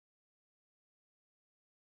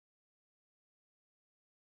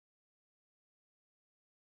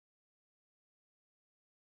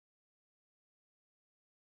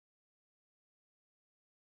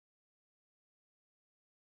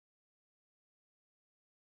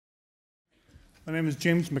My name is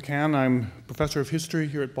James McCann. I'm professor of history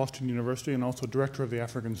here at Boston University and also director of the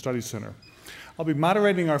African Studies Center. I'll be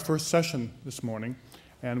moderating our first session this morning,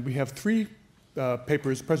 and we have three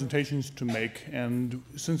presentations to make. And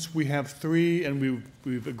since we have three, and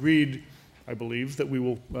we've agreed, I believe, that we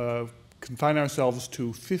will confine ourselves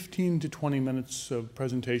to 15 to 20 minutes of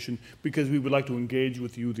presentation because we would like to engage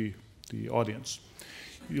with you, the audience.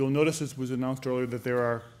 You'll notice, as was announced earlier, that there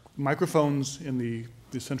are microphones in the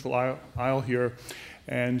central aisle here,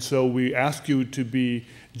 and so we ask you to be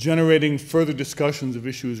generating further discussions of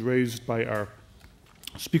issues raised by our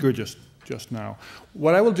speaker just now.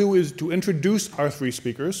 What I will do is to introduce our three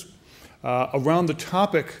speakers around the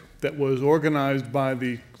topic that was organized by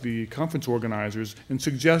the conference organizers and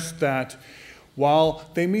suggest that while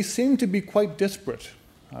they may seem to be quite disparate,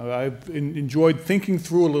 I've enjoyed thinking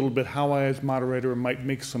through a little bit how I, as moderator, might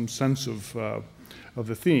make some sense of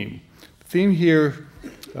the theme. The theme here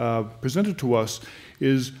presented to us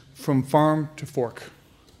is From Farm to Fork,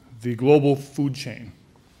 the global food chain.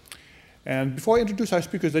 And before I introduce our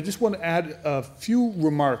speakers, I just want to add a few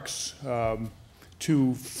remarks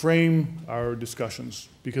to frame our discussions,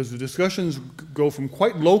 because the discussions go from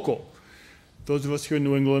quite local. Those of us here in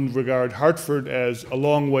New England regard Hartford as a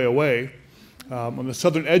long way away, on the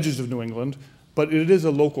southern edges of New England, but it is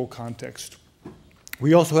a local context.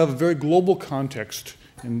 We also have a very global context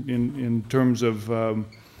in terms of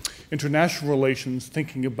international relations,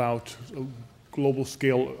 thinking about global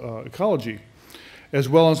scale ecology, as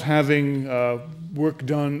well as having work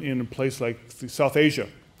done in a place like South Asia,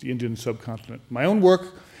 the Indian subcontinent. My own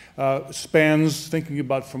work spans thinking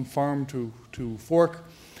about from farm to fork,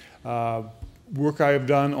 work I have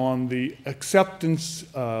done on the acceptance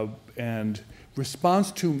and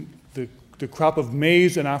response to the crop of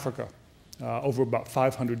maize in Africa over about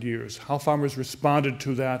 500 years, how farmers responded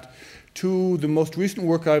to that. To the most recent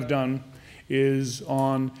work I've done is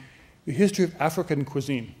on the history of African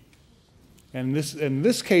cuisine. And in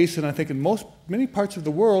this case, and I think in many parts of the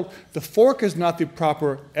world, the fork is not the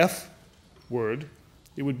proper F word,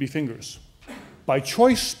 it would be fingers. By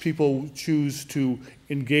choice, people choose to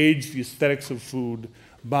engage the aesthetics of food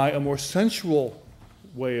by a more sensual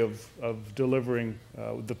way of delivering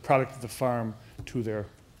the product of the farm to their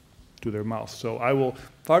mouth. So I will,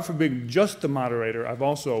 far from being just the moderator, I've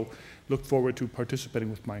also looked forward to participating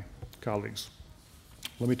with my colleagues.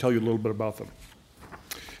 Let me tell you a little bit about them.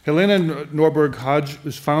 Helena Norberg-Hodge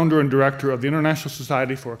is founder and director of the International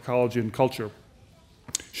Society for Ecology and Culture.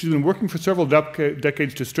 She's been working for several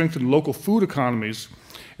decades to strengthen local food economies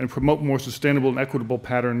and promote more sustainable and equitable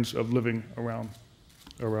patterns of living around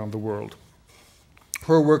the world.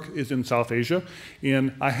 Her work is in South Asia,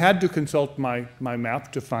 and I had to consult my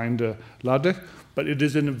map to find Ladakh, but it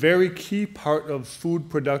is in a very key part of food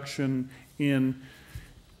production in,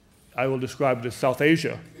 I will describe it as South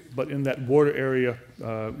Asia, but in that border area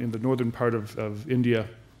in the northern part of India,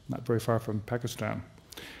 not very far from Pakistan.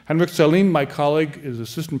 Henrik Selin, my colleague, is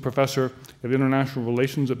assistant professor of international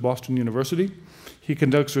relations at Boston University. He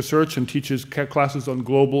conducts research and teaches classes on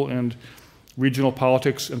global and regional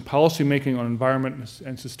politics and policy making on environment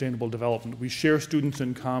and sustainable development. We share students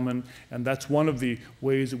in common, and that's one of the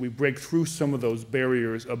ways that we break through some of those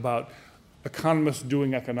barriers about economists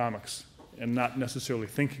doing economics and not necessarily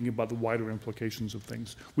thinking about the wider implications of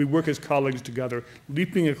things. We work as colleagues together,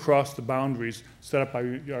 leaping across the boundaries set up by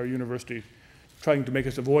our university, trying to make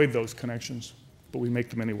us avoid those connections, but we make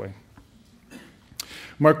them anyway.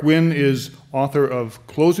 Mark Winne is author of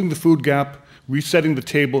Closing the Food Gap, Resetting the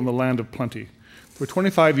Table in the Land of Plenty. For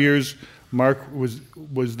 25 years, Mark was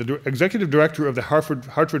the executive director of the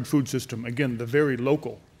Hartford Food System. Again, the very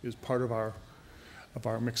local is part of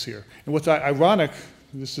our mix here. And what's ironic,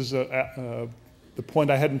 this is the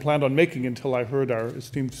point I hadn't planned on making until I heard our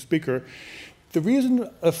esteemed speaker. The reason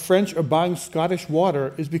the French are buying Scottish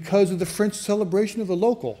water is because of the French celebration of the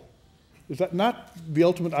local. Is that not the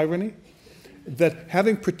ultimate irony? That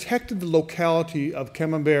having protected the locality of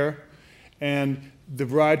Camembert and the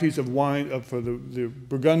varieties of wine for the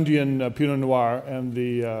Burgundian Pinot Noir and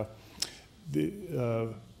the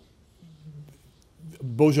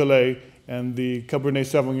Beaujolais and the Cabernet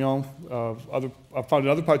Sauvignon found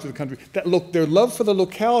in other parts of the country, that their love for the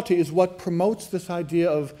locality is what promotes this idea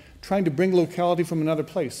of trying to bring locality from another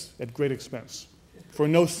place at great expense for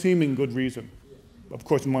no seeming good reason. Of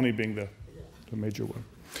course, money being the major one.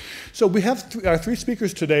 So we have our three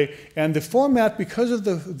speakers today, and the format, because of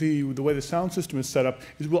the way the sound system is set up,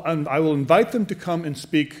 is I will invite them to come and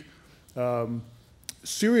speak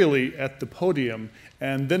serially at the podium,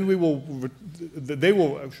 and then they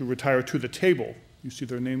will actually retire to the table. You see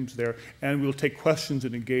their names there, and we'll take questions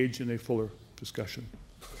and engage in a fuller discussion.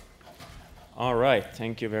 All right,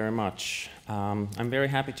 thank you very much. I'm very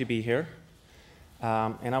happy to be here.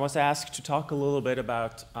 And I was asked to talk a little bit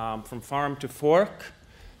about from farm to fork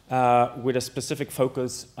with a specific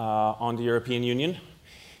focus on the European Union.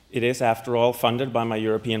 It is, after all, funded by my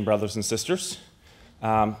European brothers and sisters.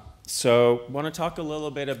 So I want to talk a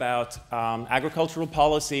little bit about agricultural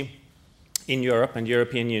policy in Europe and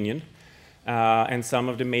European Union and some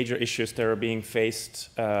of the major issues that are being faced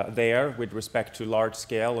there with respect to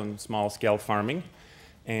large-scale and small-scale farming,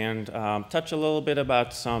 and touch a little bit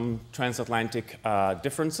about some transatlantic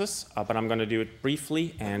differences, but I'm going to do it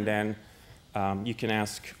briefly, and then you can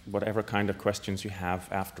ask whatever kind of questions you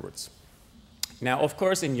have afterwards. Now, of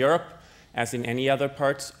course, in Europe, as in any other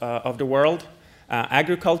parts of the world,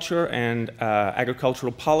 agriculture and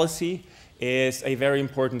agricultural policy is a very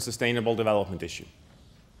important sustainable development issue.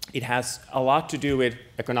 It has a lot to do with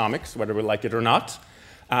economics, whether we like it or not.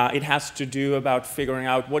 It has to do about figuring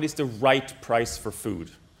out what is the right price for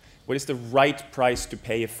food. What is the right price to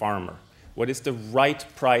pay a farmer? What is the right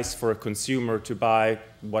price for a consumer to buy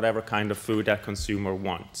whatever kind of food that consumer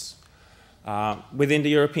wants? Within the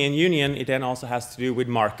European Union, it then also has to do with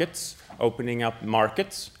markets, opening up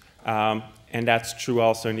markets. And that's true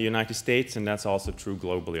also in the United States, and that's also true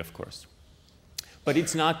globally, of course. But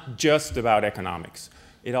it's not just about economics.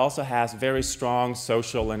 It also has very strong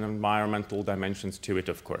social and environmental dimensions to it,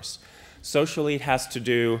 of course. Socially, it has to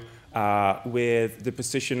do with the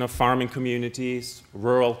position of farming communities,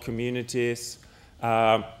 rural communities.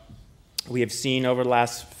 We have seen over the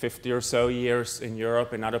last 50 or so years in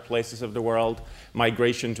Europe and other places of the world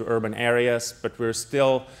migration to urban areas, but we're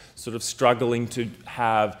still sort of struggling to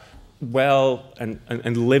have well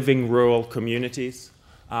and living rural communities.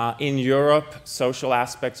 In Europe, social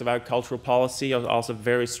aspects of agricultural policy are also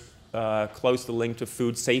very closely linked to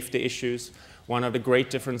food safety issues. One of the great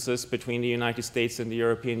differences between the United States and the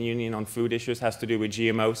European Union on food issues has to do with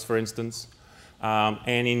GMOs, for instance.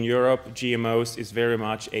 And in Europe, GMOs is very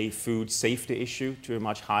much a food safety issue to a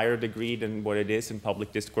much higher degree than what it is in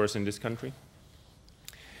public discourse in this country.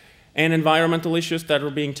 And environmental issues that are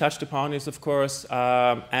being touched upon is, of course,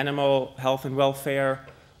 animal health and welfare,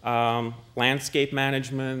 landscape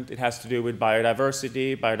management. It has to do with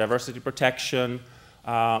biodiversity, biodiversity protection,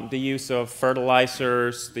 the use of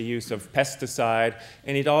fertilizers, the use of pesticide,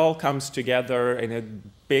 and it all comes together in a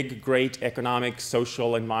big, great economic,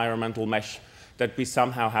 social, environmental mesh that we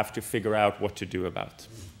somehow have to figure out what to do about.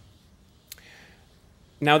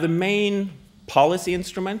 Now, the main policy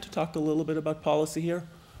instrument, to talk a little bit about policy here,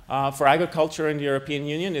 for agriculture in the European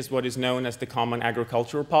Union is what is known as the Common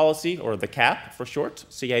Agricultural Policy, or the CAP for short,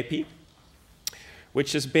 CAP,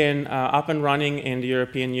 which has been up and running in the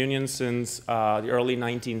European Union since the early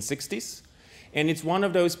 1960s. And it's one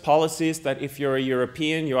of those policies that if you're a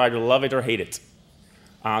European, you either love it or hate it.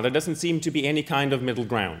 There doesn't seem to be any kind of middle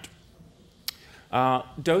ground.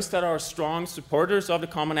 Those that are strong supporters of the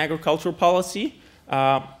Common Agricultural Policy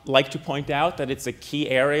like to point out that it's a key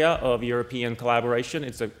area of European collaboration.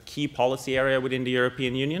 It's a key policy area within the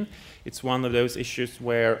European Union. It's one of those issues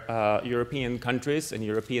where European countries and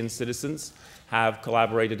European citizens have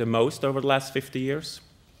collaborated the most over the last 50 years.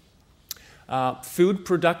 Food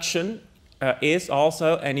production is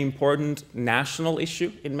also an important national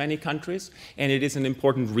issue in many countries, and it is an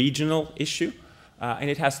important regional issue. And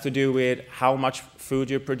it has to do with how much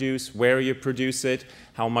food you produce, where you produce it,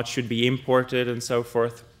 how much should be imported, and so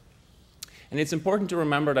forth. And it's important to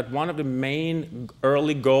remember that one of the main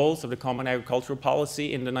early goals of the Common Agricultural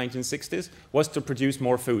Policy in the 1960s was to produce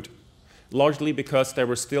more food, largely because there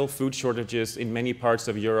were still food shortages in many parts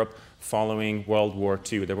of Europe following World War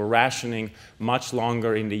II. They were rationing much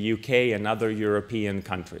longer in the UK and other European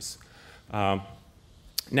countries.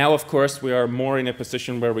 Now, of course, we are more in a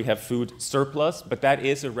position where we have food surplus, but that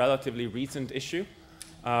is a relatively recent issue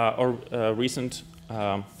or recent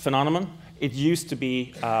phenomenon. It used to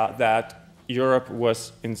be that Europe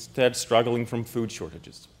was instead struggling from food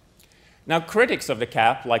shortages. Now, critics of the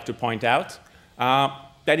CAP like to point out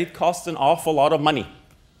that it costs an awful lot of money,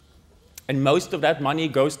 and most of that money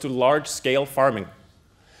goes to large-scale farming.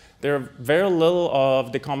 There are very little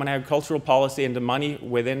of the Common Agricultural Policy and the money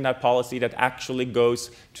within that policy that actually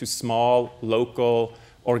goes to small, local,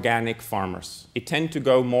 organic farmers. It tends to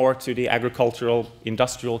go more to the agricultural,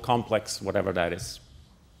 industrial complex, whatever that is.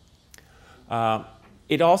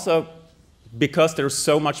 It also, because there's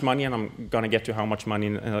so much money, and I'm going to get to how much money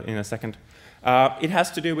in a second, it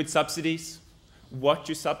has to do with subsidies, what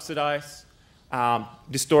you subsidize,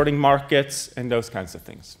 distorting markets, and those kinds of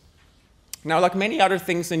things. Now, like many other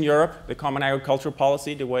things in Europe, the Common Agricultural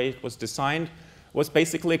Policy, the way it was designed, was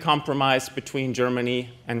basically a compromise between Germany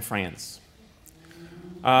and France.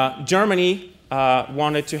 Germany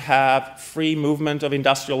wanted to have free movement of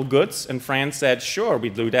industrial goods, and France said, sure, we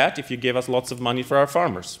do that if you give us lots of money for our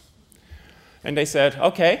farmers. And they said,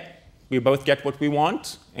 okay, we both get what we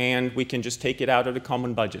want, and we can just take it out of the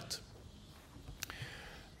common budget.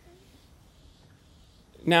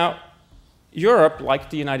 Now, Europe, like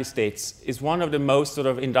the United States, is one of the most sort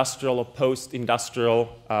of industrial or post-industrial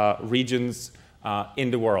regions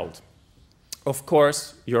in the world. Of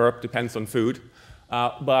course, Europe depends on food,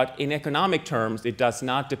 but in economic terms, it does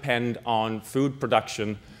not depend on food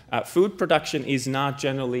production. Food production is not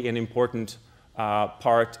generally an important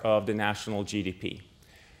part of the national GDP.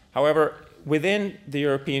 However, within the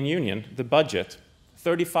European Union, the budget,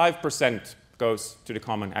 35% goes to the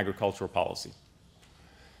common agricultural policy.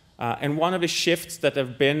 And one of the shifts that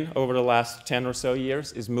have been over the last 10 or so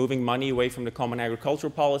years is moving money away from the common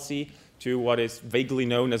agricultural policy to what is vaguely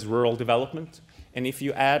known as rural development. And if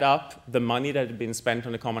you add up the money that has been spent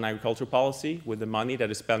on the common agricultural policy with the money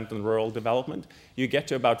that is spent on rural development, you get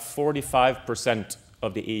to about 45%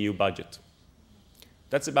 of the EU budget.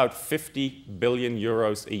 That's about 50 billion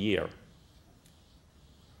euros a year.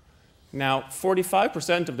 Now,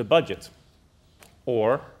 45% of the budget,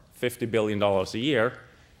 or $50 billion a year,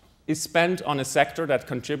 is spent on a sector that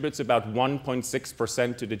contributes about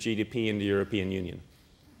 1.6% to the GDP in the European Union.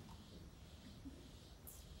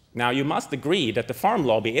 Now, you must agree that the farm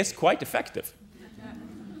lobby is quite effective,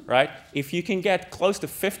 right? If you can get close to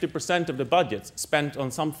 50% of the budget spent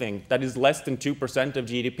on something that is less than 2% of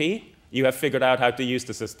GDP, you have figured out how to use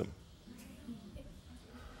the system.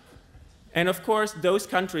 And of course, those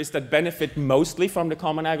countries that benefit mostly from the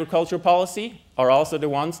common agricultural policy are also the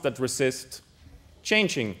ones that resist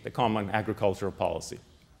changing the common agricultural policy.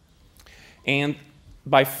 And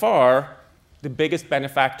by far, the biggest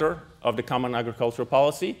benefactor of the common agricultural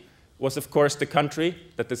policy was, of course, the country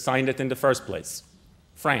that designed it in the first place,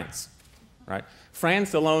 France. Right?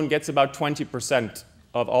 France alone gets about 20%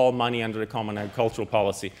 of all money under the common agricultural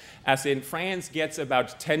policy, as in France gets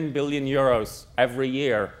about 10 billion euros every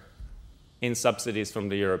year in subsidies from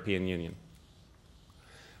the European Union.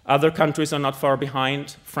 Other countries are not far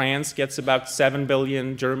behind. France gets about 7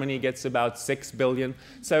 billion, Germany gets about 6 billion.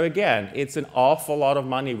 So again, it's an awful lot of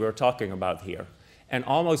money we're talking about here. And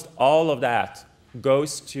almost all of that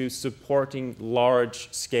goes to supporting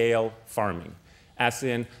large-scale farming. As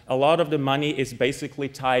in, a lot of the money is basically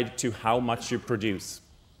tied to how much you produce.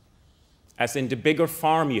 As in, the bigger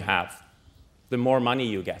farm you have, the more money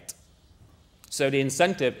you get. So the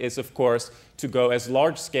incentive is, of course, to go as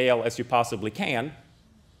large scale as you possibly can,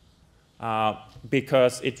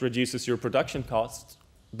 because it reduces your production costs,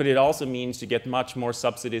 but it also means you get much more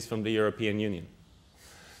subsidies from the European Union.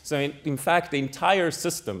 So in fact, the entire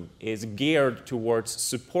system is geared towards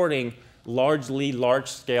supporting largely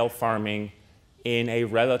large-scale farming in a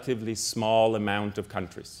relatively small amount of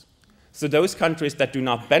countries. So those countries that do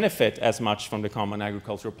not benefit as much from the common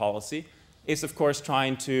agricultural policy is, of course,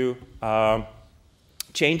 trying to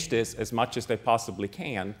change this as much as they possibly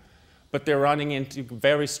can, but they're running into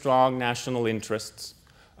very strong national interests,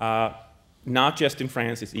 not just in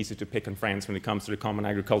France. It's easy to pick on France when it comes to the common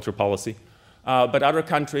agricultural policy, but other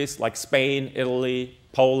countries like Spain, Italy,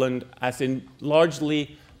 Poland, as in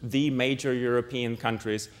largely the major European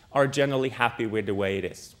countries, are generally happy with the way it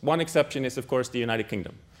is. One exception is, of course, the United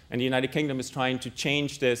Kingdom. And the United Kingdom is trying to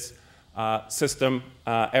change this system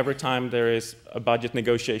every time there is a budget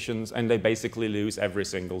negotiations, and they basically lose every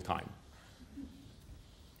single time.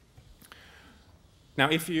 Now,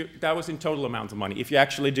 that was in total amount of money. If you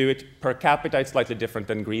actually do it per capita, it's slightly different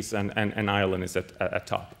than Greece and Ireland is at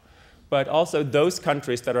top. But also those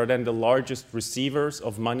countries that are then the largest receivers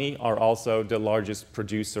of money are also the largest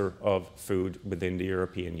producer of food within the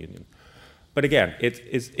European Union. But again,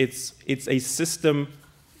 it's a system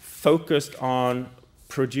focused on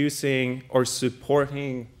producing or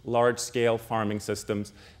supporting large-scale farming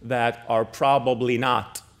systems that are probably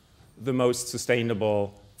not the most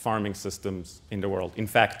sustainable farming systems in the world. In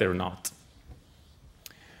fact, they're not.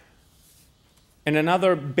 And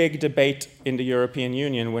another big debate in the European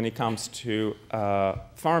Union when it comes to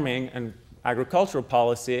farming and agricultural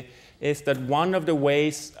policy is that one of the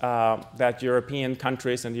ways that European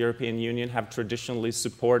countries and the European Union have traditionally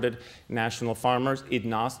supported national farmers,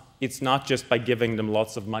 it's not just by giving them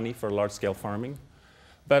lots of money for large-scale farming,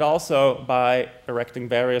 but also by erecting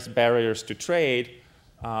various barriers to trade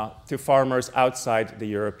to farmers outside the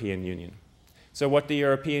European Union. So what the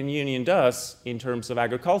European Union does in terms of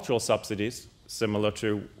agricultural subsidies, similar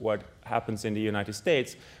to what happens in the United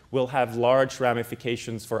States, will have large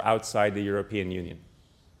ramifications for outside the European Union.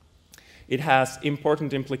 It has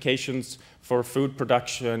important implications for food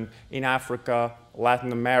production in Africa,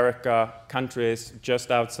 Latin America, countries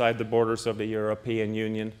just outside the borders of the European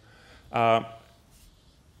Union.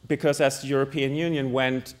 Because as the European Union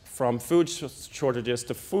went from food shortages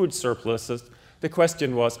to food surpluses, the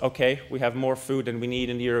question was, okay, we have more food than we need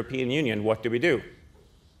in the European Union, what do we do?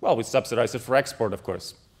 Well, we subsidize it for export, of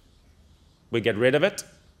course. We get rid of it,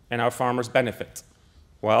 and our farmers benefit.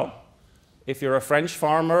 Well, if you're a French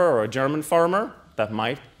farmer or a German farmer, that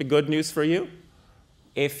might be good news for you.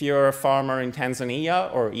 If you're a farmer in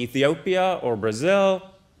Tanzania or Ethiopia or Brazil,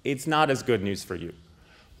 it's not as good news for you,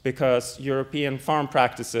 because European farm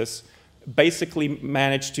practices basically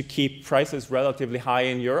manage to keep prices relatively high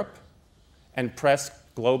in Europe and press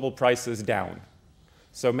global prices down.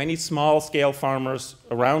 So many small-scale farmers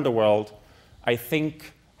around the world, I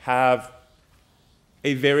think, have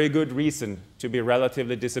a very good reason to be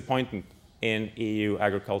relatively disappointed in EU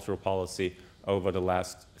agricultural policy over the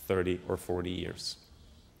last 30 or 40 years.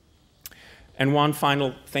 And one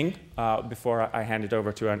final thing before I hand it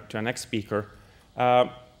over to our next speaker.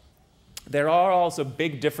 There are also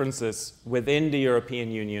big differences within the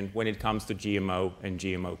European Union when it comes to GMO and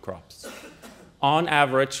GMO crops. On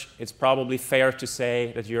average, it's probably fair to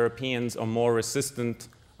say that Europeans are more resistant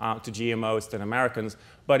to GMOs than Americans,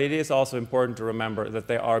 but it is also important to remember that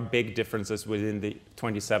there are big differences within the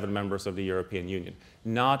 27 members of the European Union.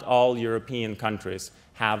 Not all European countries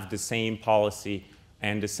have the same policy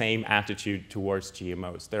and the same attitude towards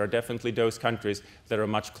GMOs. There are definitely those countries that are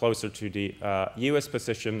much closer to the US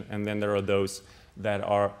position, and then there are those that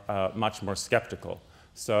are much more skeptical.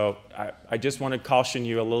 So I just want to caution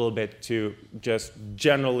you a little bit to just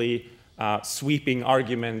generally sweeping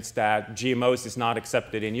arguments that GMOs is not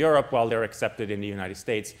accepted in Europe while they're accepted in the United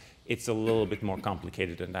States. It's a little bit more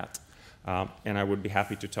complicated than that. And I would be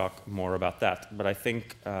happy to talk more about that. But I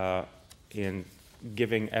think in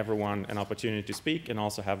giving everyone an opportunity to speak and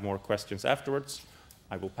also have more questions afterwards,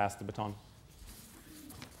 I will pass the baton.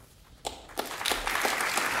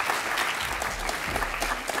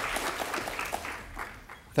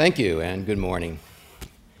 Thank you, and good morning.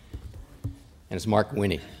 And it's Mark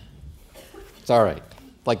Winne. It's all right.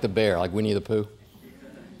 Like the bear, like Winnie the Pooh.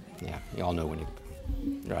 Yeah, you all know Winnie the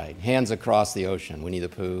Pooh. Right. Hands across the ocean, Winnie the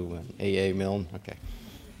Pooh, and A.A. Milne. Okay.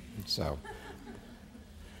 So,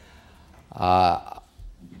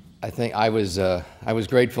 I think I was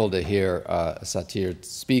grateful to hear Satir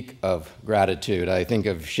speak of gratitude. I think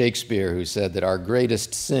of Shakespeare, who said that our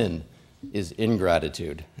greatest sin is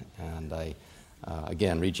ingratitude. And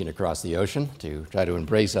again, reaching across the ocean to try to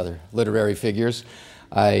embrace other literary figures,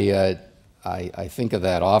 I think of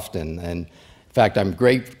that often. And in fact, I'm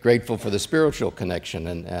grateful for the spiritual connection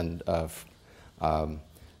and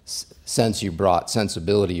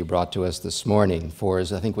sensibility you brought to us this morning. For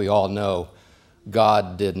as I think we all know,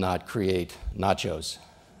 God did not create nachos.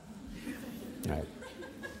 Right.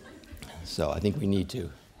 So I think we need to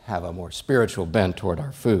have a more spiritual bent toward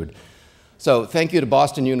our food. So thank you to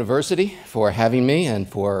Boston University for having me, and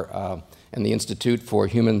and the Institute for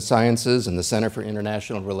Human Sciences and the Center for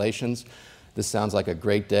International Relations. This sounds like a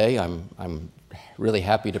great day. I'm really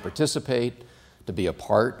happy to participate, to be a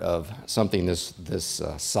part of something this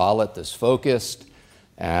solid, this focused,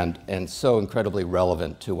 and so incredibly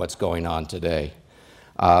relevant to what's going on today.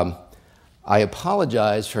 I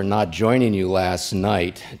apologize for not joining you last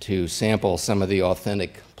night to sample some of the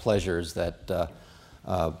authentic pleasures that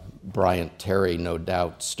Bryant Terry no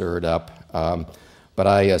doubt stirred up. But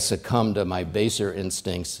I succumbed to my baser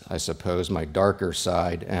instincts, I suppose, my darker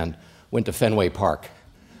side, and went to Fenway Park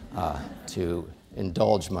to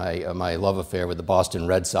indulge my love affair with the Boston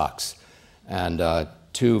Red Sox. And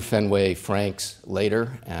 2 Fenway Franks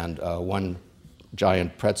later, and 1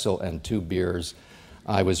 giant pretzel and 2 beers,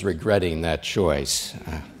 I was regretting that choice.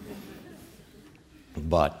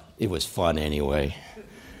 But it was fun anyway.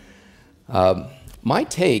 My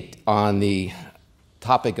take on the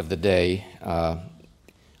topic of the day,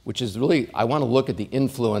 which is really, I want to look at the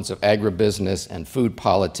influence of agribusiness and food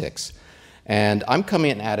politics. And I'm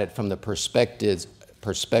coming at it from the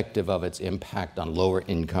perspective of its impact on lower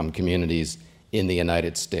income communities in the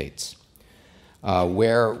United States,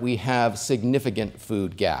 where we have significant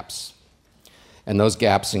food gaps. And those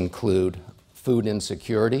gaps include food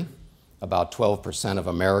insecurity. About 12% of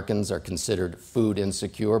Americans are considered food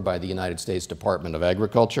insecure by the United States Department of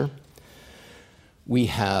Agriculture. We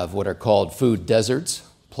have what are called food deserts,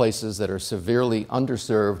 places that are severely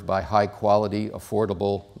underserved by high-quality,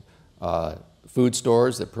 affordable food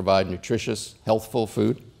stores that provide nutritious, healthful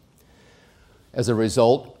food. As a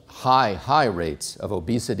result, high rates of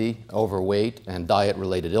obesity, overweight, and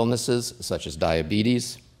diet-related illnesses, such as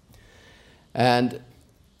diabetes. And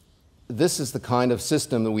this is the kind of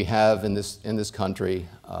system that we have in this country.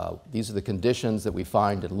 These are the conditions that we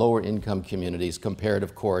find in lower income communities compared,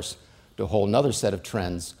 of course, to a whole nother set of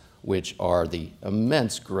trends, which are the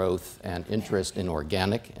immense growth and interest in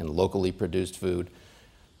organic and locally produced food,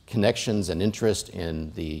 connections and interest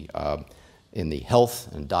in the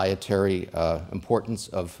health and dietary importance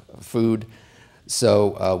of food.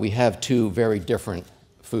 So we have two very different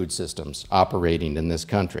food systems operating in this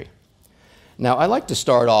country. Now, I like to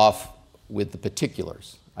start off with the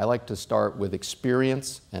particulars. I like to start with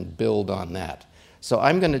experience and build on that. So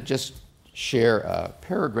I'm going to just share a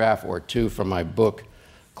paragraph or two from my book,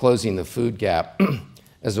 Closing the Food Gap,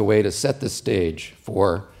 as a way to set the stage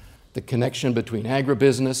for the connection between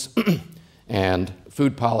agribusiness and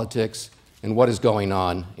food politics and what is going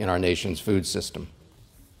on in our nation's food system.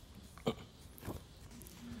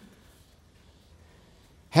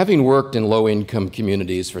 Having worked in low-income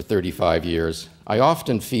communities for 35 years, I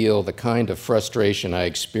often feel the kind of frustration I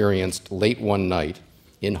experienced late one night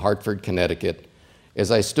in Hartford, Connecticut, as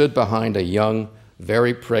I stood behind a young,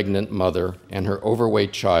 very pregnant mother and her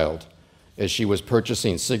overweight child as she was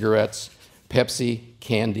purchasing cigarettes, Pepsi,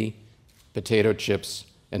 candy, potato chips,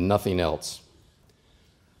 and nothing else.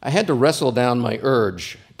 I had to wrestle down my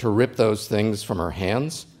urge to rip those things from her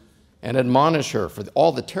hands and admonish her for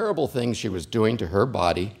all the terrible things she was doing to her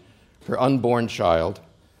body, her unborn child,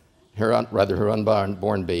 her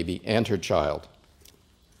unborn baby, and her child.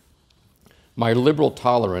 My liberal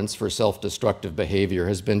tolerance for self-destructive behavior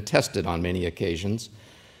has been tested on many occasions,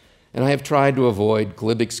 and I have tried to avoid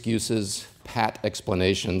glib excuses, pat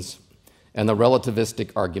explanations, and the relativistic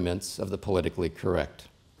arguments of the politically correct.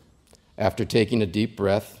 After taking a deep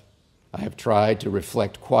breath, I have tried to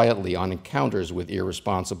reflect quietly on encounters with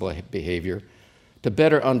irresponsible behavior to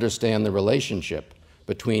better understand the relationship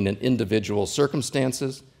between an individual's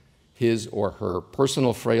circumstances, his or her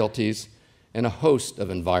personal frailties, and a host of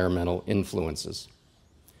environmental influences.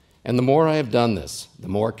 And the more I have done this, the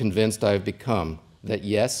more convinced I have become that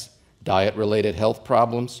yes, diet-related health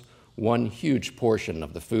problems, one huge portion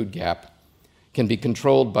of the food gap, can be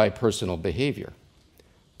controlled by personal behavior,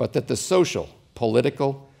 but that the social,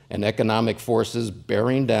 political, and economic forces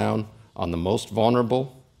bearing down on the most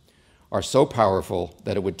vulnerable are so powerful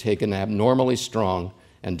that it would take an abnormally strong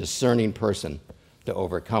and discerning person to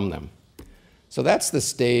overcome them. So that's the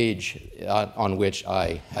stage on which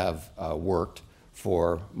I have worked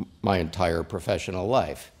for my entire professional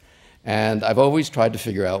life. And I've always tried to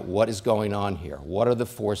figure out what is going on here. What are the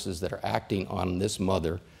forces that are acting on this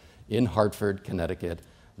mother in Hartford, Connecticut,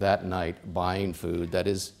 that night, buying food that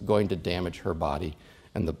is going to damage her body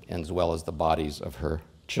and as well as the bodies of her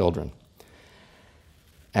children.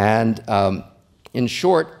 And in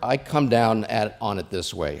short, I come down on it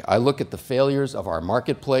this way. I look at the failures of our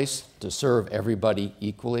marketplace to serve everybody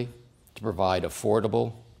equally, to provide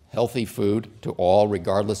affordable, healthy food to all,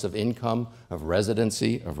 regardless of income, of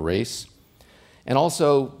residency, of race, and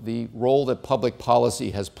also the role that public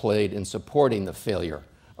policy has played in supporting the failure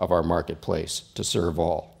of our marketplace to serve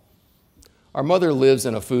all. Our mother lives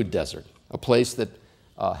in a food desert, a place that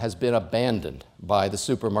has been abandoned by the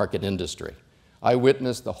supermarket industry. I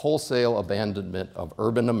witnessed the wholesale abandonment of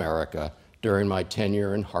urban America during my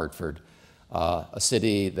tenure in Hartford, a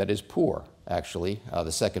city that is poor, actually,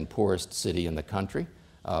 the second poorest city in the country,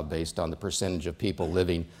 based on the percentage of people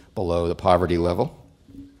living below the poverty level.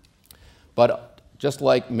 But just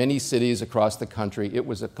like many cities across the country, it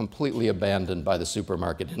was completely abandoned by the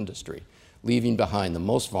supermarket industry, leaving behind the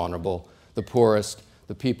most vulnerable, the poorest,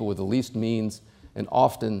 the people with the least means, and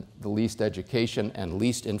often the least education and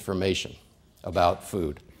least information about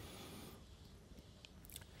food.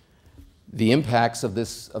 The impacts of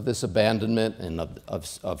this abandonment and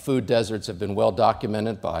of food deserts have been well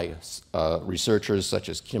documented by researchers such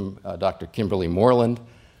as Dr. Kimberly Moreland,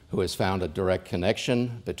 who has found a direct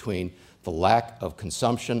connection between the lack of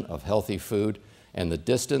consumption of healthy food and the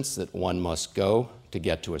distance that one must go to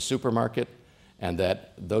get to a supermarket, and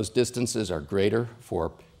that those distances are greater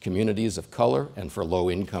for communities of color and for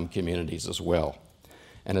low-income communities as well.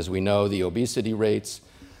 And as we know, the obesity rates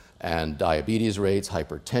and diabetes rates,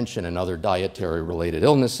 hypertension, and other dietary-related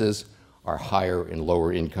illnesses are higher in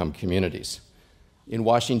lower-income communities. In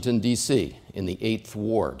Washington, D.C., in the 8th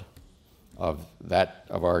Ward of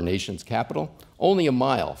our nation's capital, only a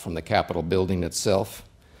mile from the Capitol building itself,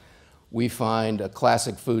 we find a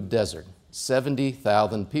classic food desert.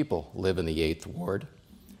 70,000 people live in the 8th Ward,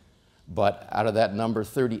 but out of that number,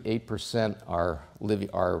 38% are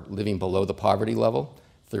living below the poverty level.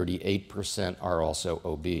 38% are also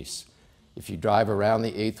obese. If you drive around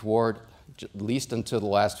the 8th Ward, at least until the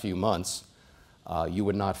last few months, you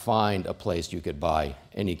would not find a place you could buy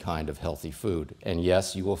any kind of healthy food. And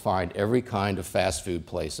yes, you will find every kind of fast food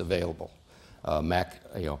place available.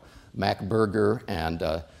 Mac Burger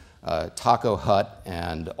and Taco Hut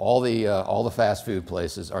and all the fast food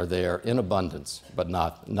places are there in abundance, but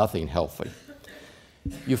nothing healthy.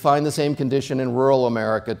 You find the same condition in rural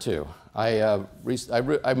America too. I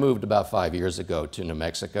moved about 5 years ago to New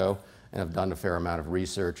Mexico and have done a fair amount of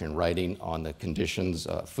research and writing on the conditions,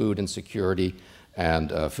 food insecurity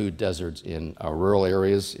and food deserts in rural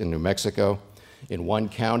areas in New Mexico. In one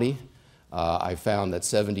county, I found that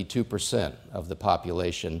 72% of the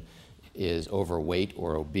population is overweight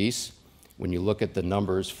or obese. When you look at the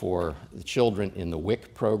numbers for the children in the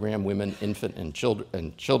WIC program, Women, Infant, and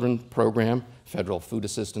Children program, Federal Food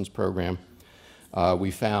Assistance Program,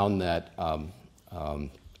 we found that I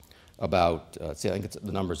think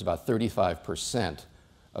the number is about 35%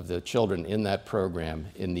 of the children in that program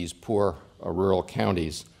in these poor rural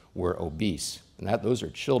counties were obese. And those are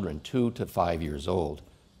children 2 to 5 years old.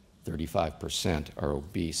 35% are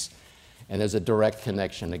obese. And there's a direct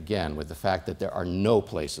connection, again, with the fact that there are no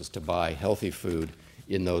places to buy healthy food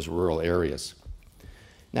in those rural areas.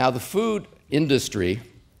 Now, the food industry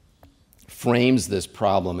frames this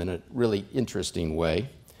problem in a really interesting way.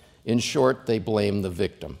 In short, they blame the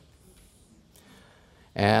victim.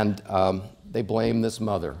 And they blame this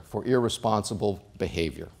mother for irresponsible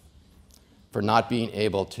behavior, for not being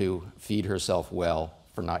able to feed herself well,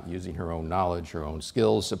 for not using her own knowledge, her own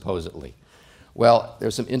skills, supposedly. Well,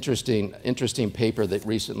 there's some interesting paper that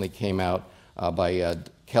recently came out by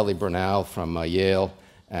Kelly Bernal from Yale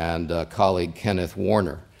and colleague Kenneth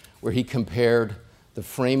Warner, where he compared the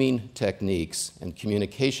framing techniques and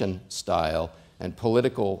communication style and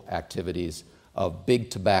political activities of big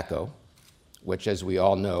tobacco, which, as we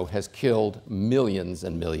all know, has killed millions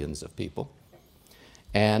and millions of people,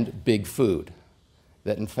 and big food.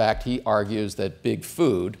 That, in fact, he argues that big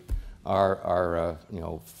food, our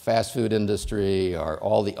fast food industry,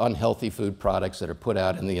 all the unhealthy food products that are put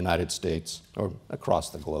out in the United States, or across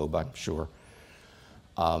the globe, I'm sure,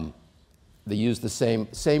 they use the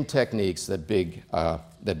same techniques that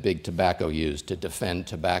big tobacco used to defend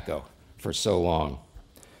tobacco for so long.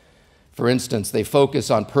 For instance, they focus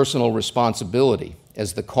on personal responsibility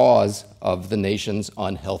as the cause of the nation's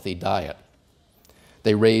unhealthy diet.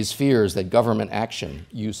 They raise fears that government action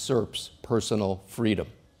usurps personal freedom.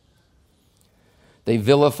 They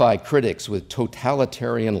vilify critics with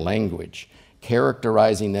totalitarian language,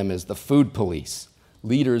 characterizing them as the food police,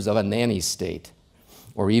 leaders of a nanny state,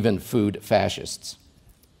 or even food fascists.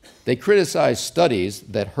 They criticize studies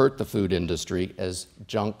that hurt the food industry as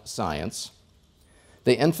junk science.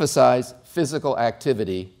 They emphasize physical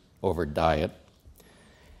activity over diet.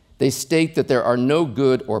 They state that there are no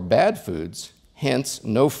good or bad foods, hence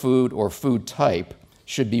no food or food type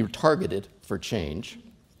should be targeted for change.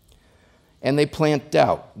 And they plant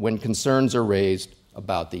doubt when concerns are raised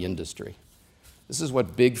about the industry. This is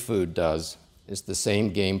what big food does. It's the same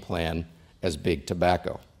game plan as big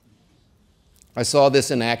tobacco. I saw this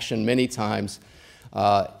in action many times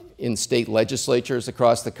in state legislatures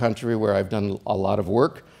across the country where I've done a lot of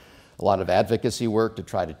work, a lot of advocacy work to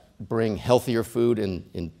try to bring healthier food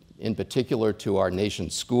in particular to our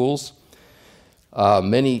nation's schools.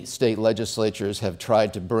 Many state legislatures have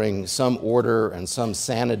tried to bring some order and some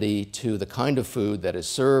sanity to the kind of food that is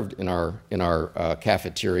served in our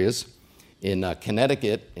cafeterias. In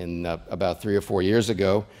Connecticut, about 3 or 4 years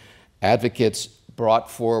ago, advocates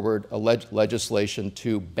brought forward a legislation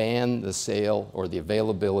to ban the sale or the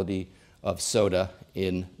availability of soda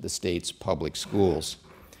in the state's public schools.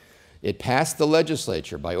 It passed the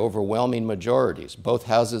legislature by overwhelming majorities, both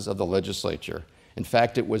houses of the legislature. In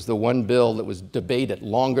fact, it was the one bill that was debated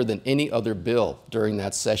longer than any other bill during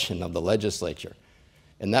that session of the legislature.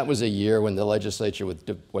 And that was a year when the legislature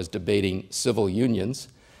was debating civil unions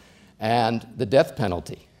and the death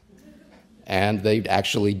penalty. And they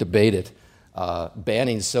actually debated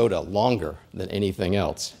banning soda longer than anything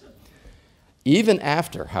else. Even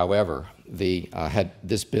after, however,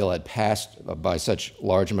 this bill had passed by such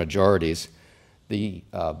large majorities,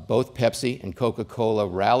 both Pepsi and Coca-Cola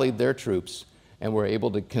rallied their troops and were able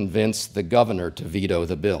to convince the governor to veto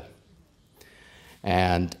the bill.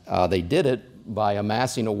 And they did it by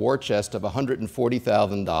amassing a war chest of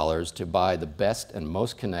 $140,000 to buy the best and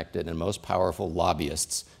most connected and most powerful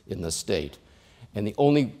lobbyists in the state. And the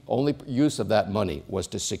only use of that money was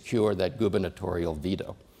to secure that gubernatorial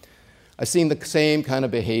veto. I've seen the same kind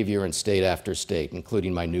of behavior in state after state,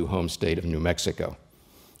 including my new home state of New Mexico,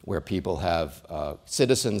 where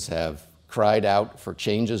citizens have cried out for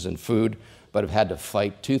changes in food, but have had to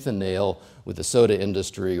fight tooth and nail with the soda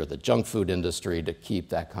industry or the junk food industry to keep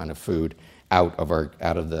that kind of food out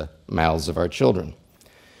of the mouths of our children.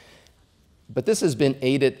 But this has been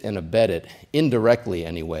aided and abetted, indirectly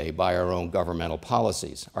anyway, by our own governmental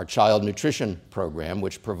policies. Our child nutrition program,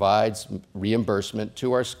 which provides reimbursement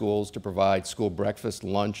to our schools to provide school breakfast,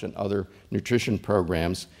 lunch, and other nutrition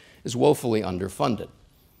programs, is woefully underfunded.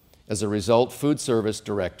 As a result, food service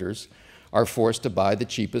directors are forced to buy the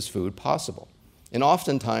cheapest food possible. And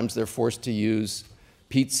oftentimes, they're forced to use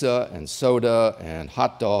pizza and soda and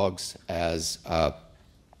hot dogs as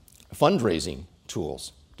fundraising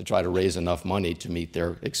tools to try to raise enough money to meet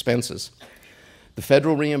their expenses. The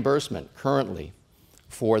federal reimbursement currently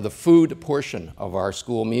for the food portion of our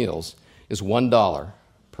school meals is $1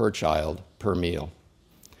 per child per meal.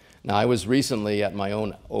 Now, I was recently at my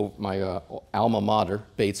alma mater,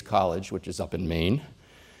 Bates College, which is up in Maine,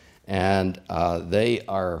 and they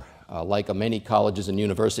are, like many colleges and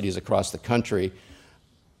universities across the country,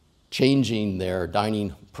 changing their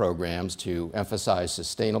dining programs to emphasize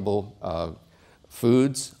sustainable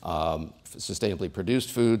foods, sustainably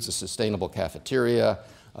produced foods, a sustainable cafeteria,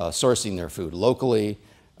 sourcing their food locally,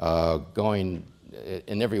 going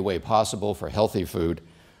in every way possible for healthy food.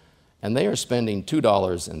 And they are spending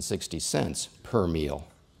 $2.60 per meal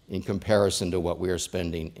in comparison to what we are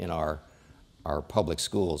spending in our public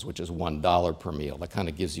schools, which is $1 per meal. That kind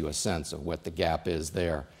of gives you a sense of what the gap is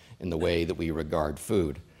there in the way that we regard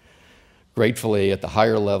food. Gratefully, at the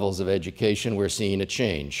higher levels of education, we're seeing a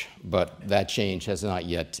change, but that change has not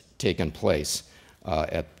yet taken place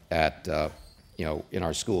in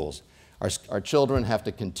our schools. Our children have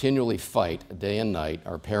to continually fight day and night.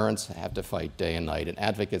 Our parents have to fight day and night, and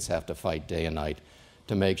advocates have to fight day and night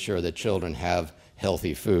to make sure that children have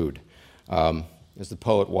healthy food. As the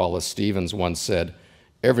poet Wallace Stevens once said,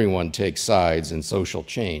 everyone takes sides in social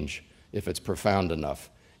change if it's profound enough,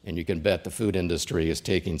 and you can bet the food industry is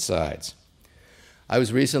taking sides. I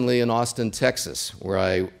was recently in Austin, Texas, where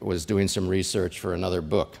I was doing some research for another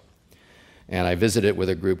book, and I visited with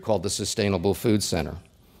a group called the Sustainable Food Center.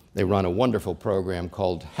 They run a wonderful program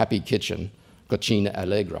called Happy Kitchen, Cocina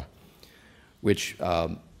Allegra, which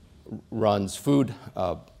runs food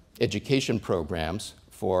education programs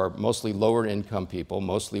for mostly lower income people,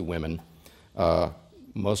 mostly women,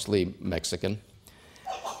 mostly Mexican,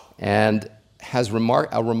 and has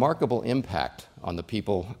a remarkable impact on the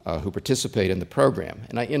people who participate in the program.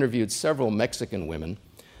 And I interviewed several Mexican women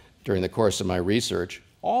during the course of my research,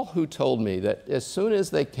 all who told me that as soon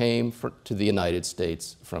as they came to the United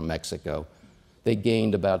States from Mexico, they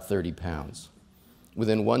gained about 30 pounds.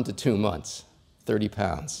 Within 1 to 2 months, 30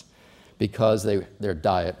 pounds, because their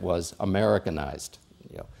diet was Americanized.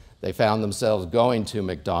 They found themselves going to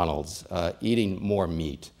McDonald's, eating more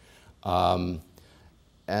meat, and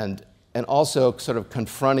also sort of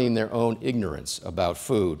confronting their own ignorance about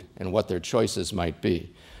food and what their choices might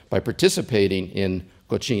be. By participating in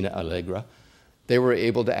Cocina Allegra, they were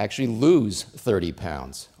able to actually lose 30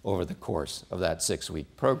 pounds over the course of that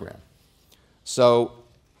 6-week program. So,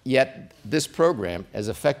 yet this program, as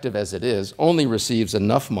effective as it is, only receives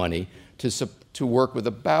enough money to work with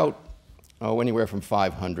about anywhere from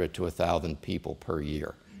 500 to 1,000 people per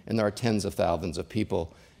year. And there are tens of thousands of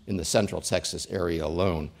people in the Central Texas area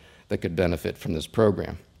alone that could benefit from this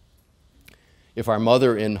program. If our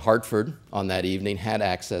mother in Hartford on that evening had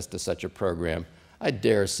access to such a program, I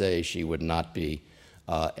dare say she would not be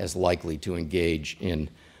as likely to engage in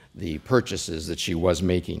the purchases that she was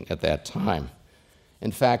making at that time.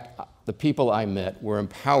 In fact, the people I met were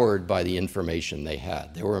empowered by the information they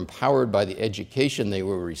had. They were empowered by the education they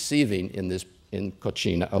were receiving in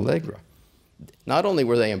Cocina Allegra. Not only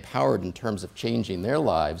were they empowered in terms of changing their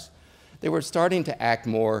lives, they were starting to act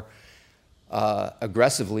more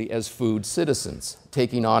aggressively as food citizens,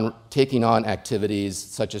 taking on activities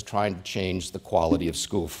such as trying to change the quality of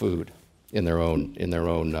school food in their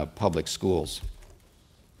own public schools.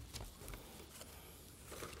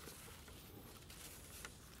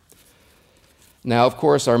 Now, of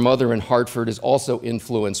course, our mother in Hartford is also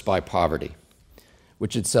influenced by poverty,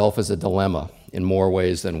 which itself is a dilemma in more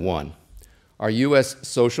ways than one. Our U.S.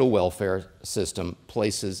 social welfare system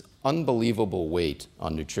places unbelievable weight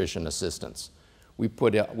on nutrition assistance. We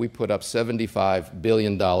put up $75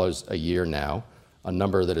 billion a year now, a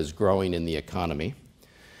number that is growing in the economy,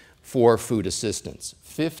 for food assistance.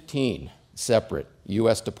 15 separate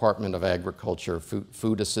U.S. Department of Agriculture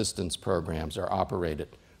food assistance programs are operated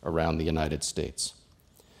around the United States.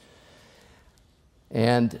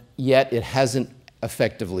 And yet it hasn't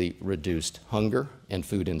effectively reduced hunger and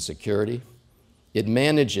food insecurity. It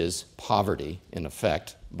manages poverty, in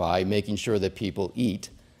effect, by making sure that people eat,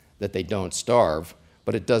 that they don't starve,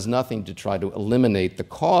 but it does nothing to try to eliminate the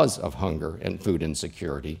cause of hunger and food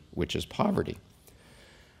insecurity, which is poverty.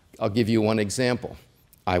 I'll give you one example.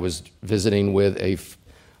 I was visiting with a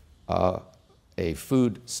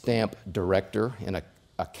food stamp director in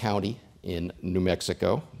a county in New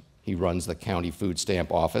Mexico. He runs the county food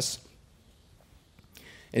stamp office.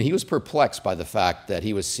 And he was perplexed by the fact that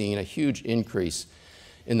he was seeing a huge increase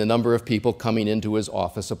in the number of people coming into his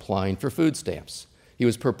office applying for food stamps. He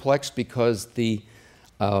was perplexed because the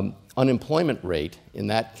unemployment rate in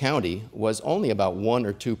that county was only about 1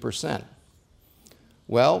 or 2%.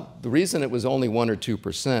 Well, the reason it was only 1 or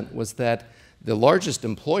 2% was that the largest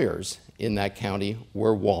employers in that county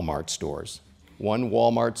were Walmart stores. One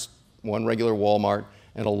regular Walmart,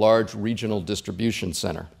 and a large regional distribution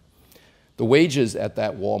center. The wages at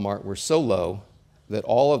that Walmart were so low that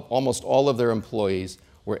almost all of their employees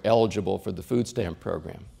were eligible for the food stamp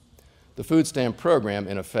program. The food stamp program,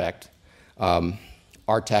 in effect,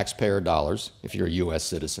 our taxpayer dollars, if you're a US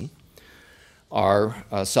citizen, are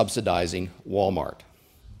subsidizing Walmart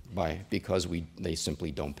because they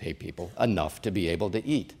simply don't pay people enough to be able to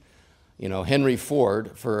eat. You know, Henry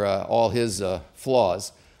Ford, for all his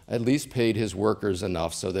flaws, at least paid his workers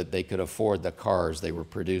enough so that they could afford the cars they were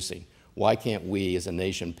producing. Why can't we as a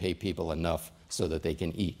nation pay people enough so that they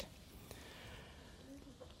can eat?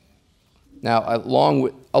 Now,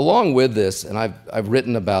 along with this, and I've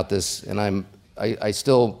written about this, and I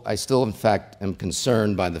still in fact am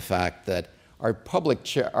concerned by the fact that our private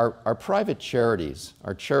charities,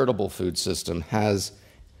 our charitable food system, has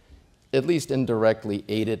at least indirectly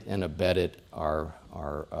aided and abetted our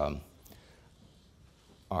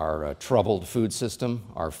troubled food system,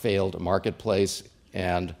 our failed marketplace,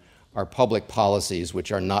 and our public policies,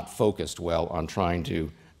 which are not focused well on trying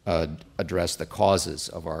to address the causes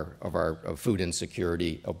of food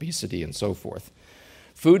insecurity, obesity, and so forth.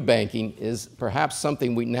 Food banking is perhaps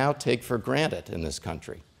something we now take for granted in this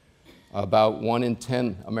country. About 1 in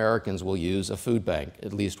 10 Americans will use a food bank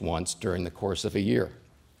at least once during the course of a year.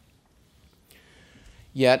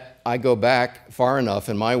 Yet, I go back far enough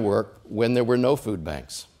in my work when there were no food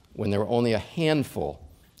banks, when there were only a handful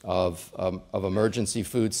of emergency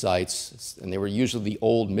food sites, and they were usually the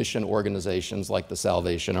old mission organizations like the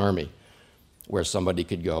Salvation Army, where somebody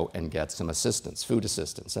could go and get some assistance, food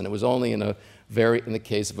assistance. And it was only in the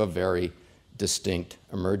case of a very distinct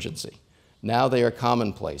emergency. Now they are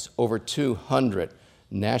commonplace. Over 200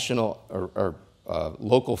 national or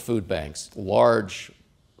local food banks, large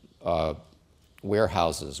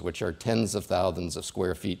warehouses, which are tens of thousands of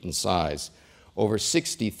square feet in size, over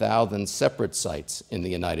 60,000 separate sites in the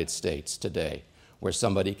United States today where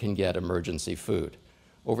somebody can get emergency food.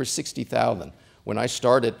 Over 60,000. When I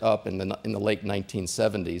started up in the late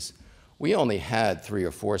 1970s, we only had 3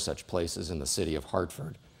 or 4 such places in the city of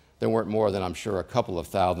Hartford. There weren't more than, I'm sure, a couple of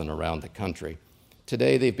thousand around the country.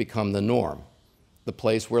 Today, they've become the norm, the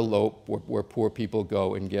place where poor people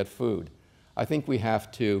go and get food. I think we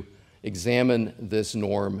have to examine this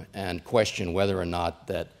norm and question whether or not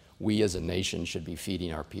that we as a nation should be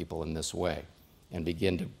feeding our people in this way, and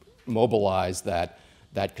begin to mobilize that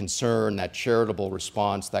concern, that charitable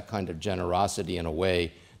response, that kind of generosity in a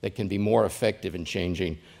way that can be more effective in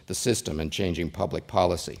changing the system and changing public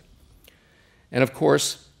policy. And of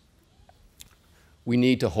course, we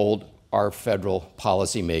need to hold our federal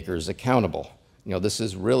policymakers accountable. You know, this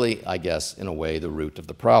is really, I guess, in a way, the root of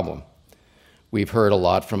the problem. We've heard a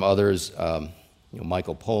lot from others,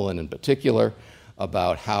 Michael Pollan in particular,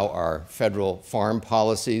 about how our federal farm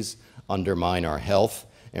policies undermine our health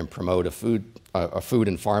and promote a food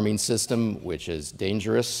and farming system which is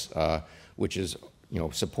dangerous, which is,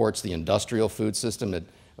 supports the industrial food system.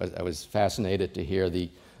 I was fascinated to hear the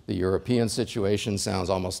European situation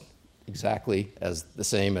sounds almost exactly as the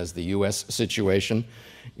same as the US situation,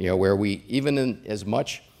 where we, even in as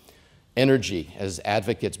much energy as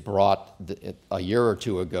advocates brought a year or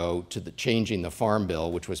two ago to changing the Farm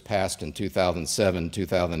Bill, which was passed in 2007,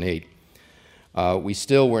 2008, we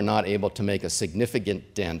still were not able to make a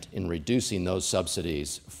significant dent in reducing those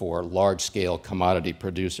subsidies for large-scale commodity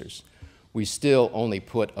producers. We still only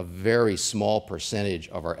put a very small percentage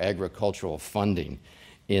of our agricultural funding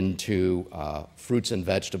into fruits and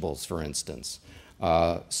vegetables, for instance,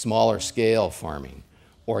 smaller scale farming,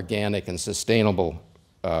 organic and sustainable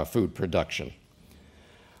food production.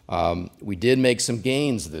 We did make some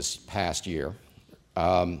gains this past year,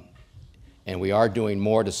 and we are doing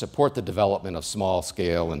more to support the development of small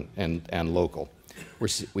scale and local.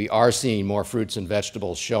 We are seeing more fruits and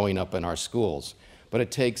vegetables showing up in our schools, but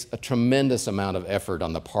it takes a tremendous amount of effort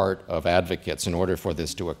on the part of advocates in order for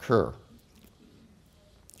this to occur.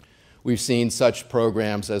 We've seen such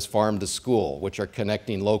programs as Farm to School, which are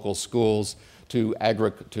connecting local schools to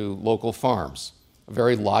local farms. A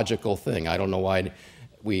very logical thing. I don't know why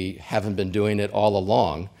we haven't been doing it all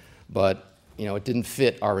along, but it didn't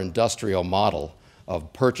fit our industrial model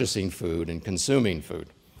of purchasing food and consuming food.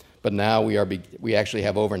 But now we actually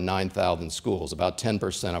have over 9,000 schools. About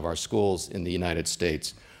 10% of our schools in the United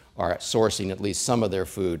States are sourcing at least some of their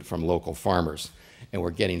food from local farmers. And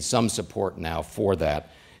we're getting some support now for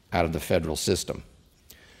that out of the federal system.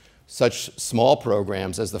 Such small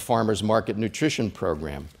programs as the Farmers Market Nutrition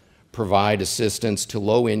Program provide assistance to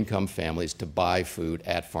low-income families to buy food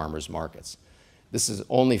at farmers markets. This is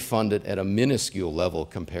only funded at a minuscule level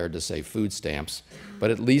compared to, say, food stamps,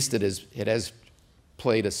 but at least it has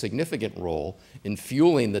played a significant role in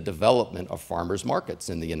fueling the development of farmers markets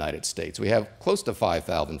in the United States. We have close to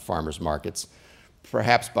 5,000 farmers markets.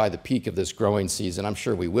 Perhaps by the peak of this growing season, I'm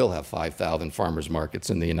sure we will have 5,000 farmers markets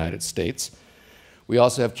in the United States. We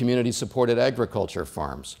also have community-supported agriculture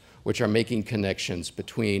farms, which are making connections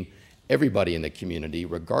between everybody in the community,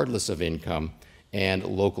 regardless of income, and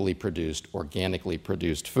locally produced, organically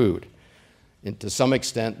produced food. And to some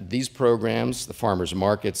extent, these programs, the farmers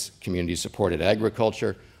markets, community-supported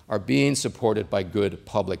agriculture, are being supported by good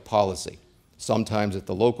public policy, sometimes at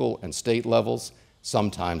the local and state levels,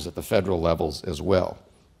 sometimes at the federal levels as well.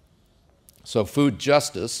 So food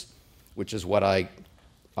justice, which is what I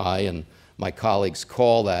and my colleagues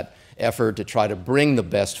call that effort to try to bring the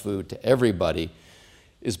best food to everybody,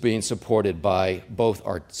 is being supported by both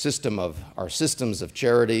our systems of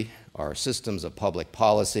charity, our systems of public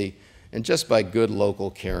policy, and just by good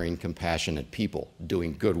local, caring, compassionate people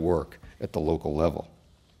doing good work at the local level.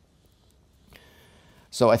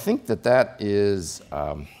 So I think that is,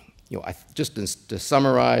 just to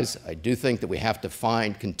summarize, I do think that we have to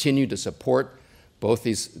continue to support both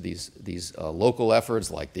these local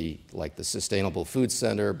efforts like the Sustainable Food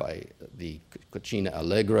Center, by the Cucina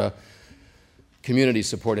Allegra,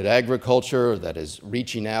 community-supported agriculture that is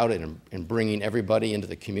reaching out and bringing everybody into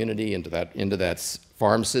the community, into that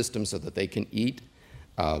farm system so that they can eat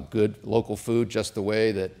good local food just the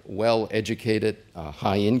way that well-educated,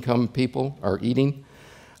 high-income people are eating.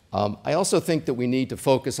 I also think that we need to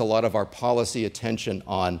focus a lot of our policy attention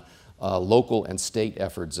on local and state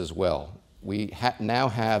efforts as well. We now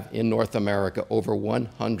have in North America over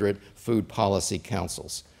 100 food policy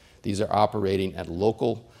councils. These are operating at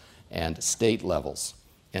local and state levels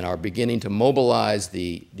and are beginning to mobilize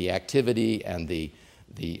the activity and the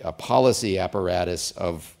policy apparatus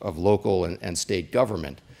of local and state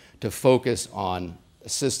government to focus on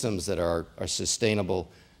systems that are sustainable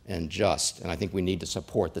and just. And I think we need to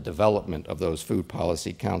support the development of those food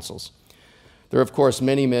policy councils. There are, of course,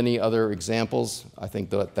 many, many other examples. I think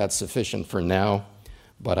that's sufficient for now,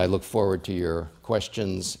 but I look forward to your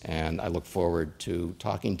questions, and I look forward to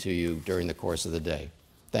talking to you during the course of the day.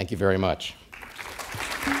 Thank you very much.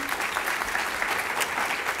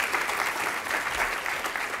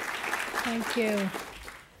 Thank you.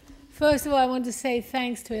 First of all, I want to say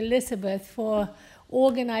thanks to Elizabeth for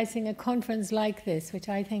organizing a conference like this, which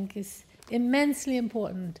I think is immensely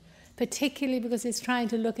important, particularly because it's trying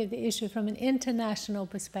to look at the issue from an international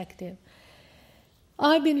perspective.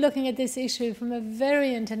 I've been looking at this issue from a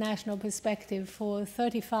very international perspective for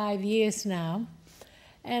 35 years now.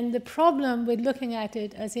 And the problem with looking at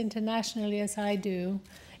it as internationally as I do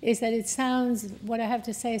is that it sounds, what I have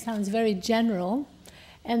to say sounds very general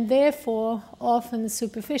and therefore often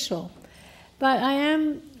superficial. But I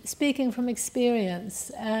am speaking from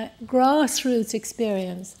experience, grassroots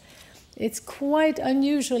experience. It's quite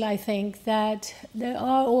unusual, I think, that there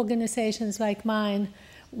are organizations like mine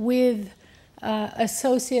with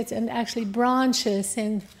associates and actually branches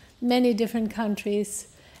in many different countries.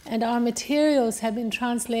 And our materials have been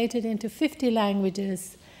translated into 50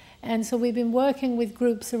 languages. And so we've been working with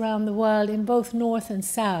groups around the world in both North and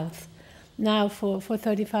South now for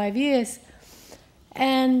 35 years.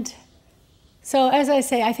 And so, as I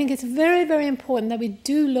say, I think it's very, very important that we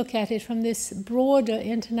do look at it from this broader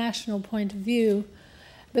international point of view,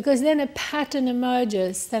 because then a pattern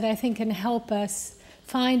emerges that I think can help us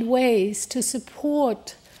find ways to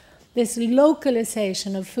support this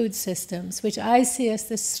localization of food systems, which I see as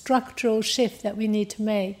the structural shift that we need to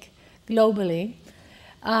make globally,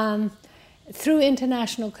 through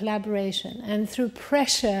international collaboration and through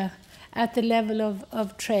pressure at the level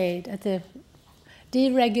of trade, at the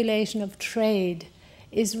deregulation of trade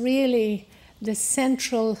is really the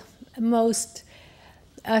central, most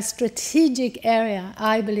strategic area,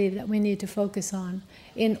 I believe, that we need to focus on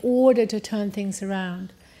in order to turn things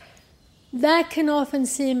around. That can often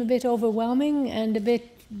seem a bit overwhelming and a bit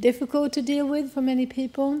difficult to deal with for many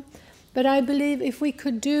people. But I believe if we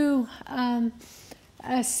could do,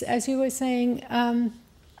 as you were saying,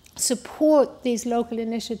 support these local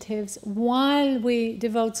initiatives while we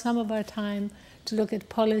devote some of our time to look at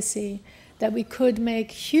policy, that we could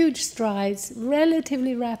make huge strides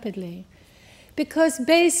relatively rapidly. Because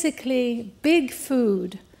basically, big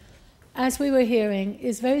food, as we were hearing,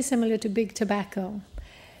 is very similar to big tobacco.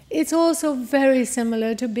 It's also very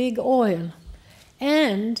similar to big oil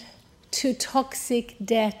and to toxic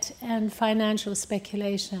debt and financial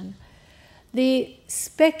speculation. The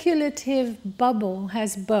speculative bubble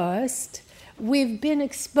has burst. We've been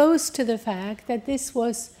exposed to the fact that this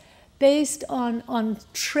was based on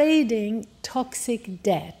trading toxic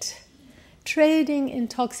debt. Trading in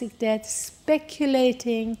toxic debt,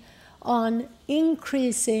 speculating on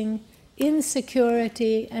increasing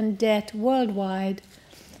insecurity and debt worldwide.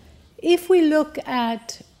 If we look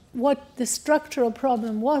at what the structural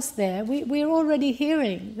problem was there, we're already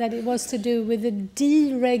hearing that it was to do with the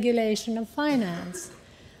deregulation of finance.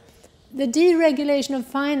 The deregulation of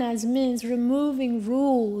finance means removing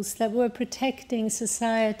rules that were protecting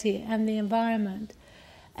society and the environment.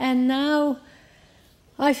 And now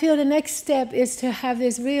I feel the next step is to have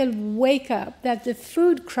this real wake-up that the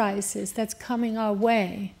food crisis that's coming our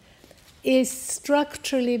way is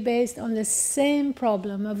structurally based on the same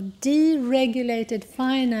problem of deregulated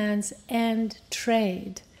finance and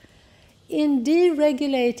trade. In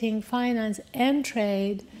deregulating finance and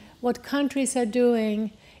trade, what countries are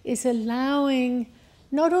doing is allowing,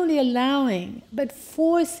 not only allowing, but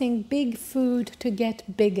forcing big food to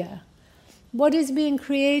get bigger. What is being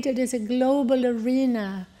created is a global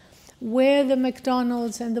arena where the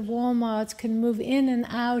McDonald's and the Walmarts can move in and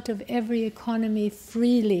out of every economy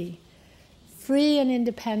freely, free and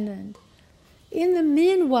independent. In the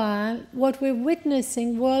meanwhile, what we're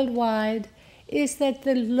witnessing worldwide is that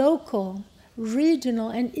the local, regional,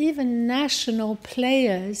 and even national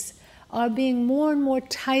players are being more and more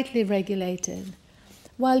tightly regulated,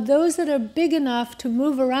 while those that are big enough to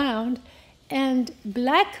move around and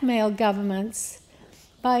blackmail governments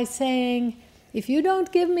by saying, if you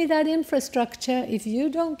don't give me that infrastructure, if you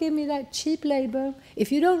don't give me that cheap labor,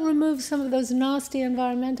 if you don't remove some of those nasty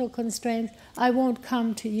environmental constraints, I won't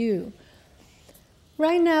come to you.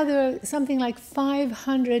 Right now there are something like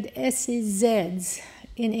 500 SEZs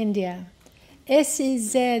in India.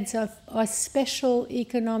 SEZs are special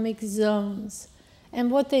economic zones.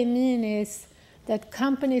 And what they mean is that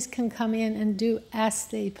companies can come in and do as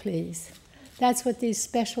they please. That's what these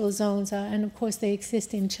special zones are, and of course they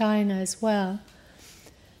exist in China as well.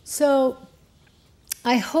 So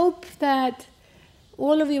I hope that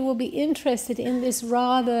all of you will be interested in this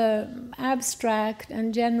rather abstract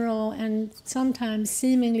and general and sometimes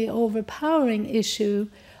seemingly overpowering issue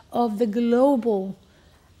of the global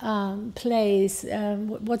plays,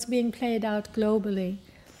 what's being played out globally.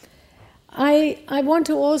 I want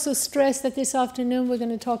to also stress that this afternoon we're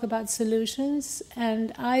going to talk about solutions,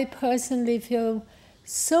 and I personally feel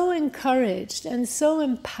so encouraged and so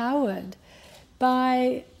empowered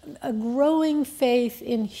by a growing faith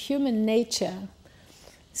in human nature,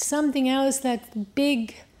 something else that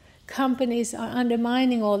big companies are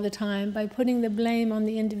undermining all the time by putting the blame on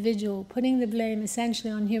the individual, putting the blame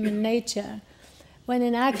essentially on human nature, when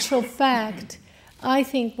in actual fact, I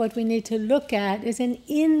think what we need to look at is an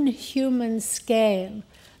inhuman scale,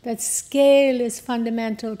 that scale is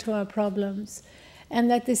fundamental to our problems, and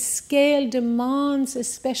that the scale demands a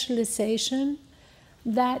specialization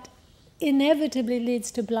that inevitably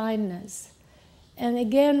leads to blindness. And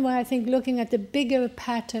again, where I think looking at the bigger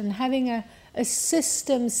pattern, having a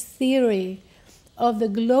systems theory of the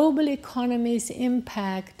global economy's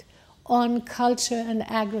impact on culture and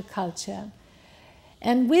agriculture.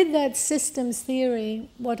 And with that systems theory,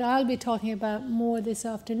 what I'll be talking about more this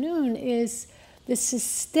afternoon is the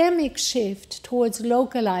systemic shift towards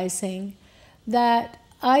localizing that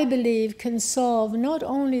I believe can solve not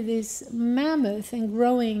only these mammoth and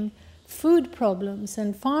growing food problems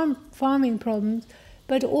and farming problems,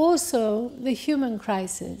 but also the human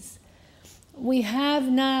crisis. We have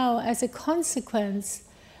now, as a consequence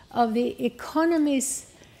of the economy's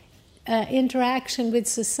interaction with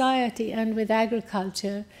society and with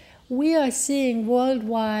agriculture, we are seeing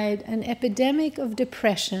worldwide an epidemic of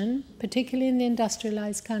depression, particularly in the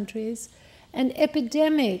industrialized countries, and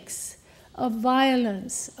epidemics of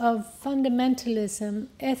violence, of fundamentalism,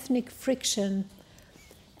 ethnic friction.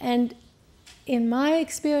 And in my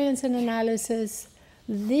experience and analysis,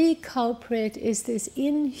 the culprit is this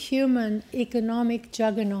inhuman economic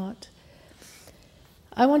juggernaut.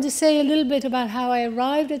 I want to say a little bit about how I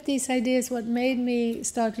arrived at these ideas, what made me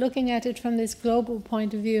start looking at it from this global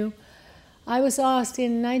point of view. I was asked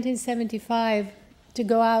in 1975 to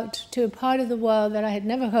go out to a part of the world that I had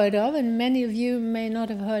never heard of, and many of you may not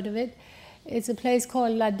have heard of it. It's a place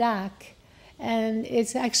called Ladakh, and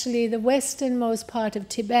it's actually the westernmost part of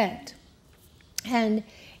Tibet. And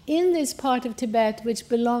in this part of Tibet, which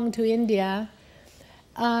belonged to India,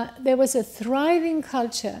 there was a thriving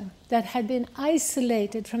culture that had been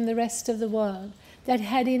isolated from the rest of the world, that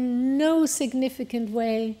had in no significant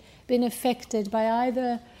way been affected by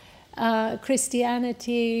either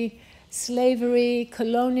Christianity, slavery,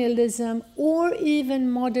 colonialism, or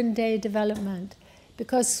even modern-day development.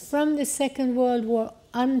 Because from the Second World War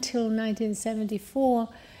until 1974,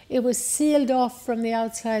 it was sealed off from the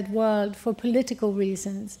outside world for political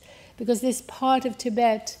reasons, because this part of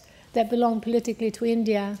Tibet that belonged politically to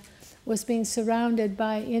India was being surrounded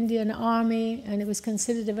by Indian army, and it was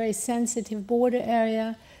considered a very sensitive border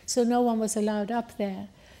area, so no one was allowed up there.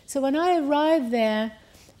 So when I arrived there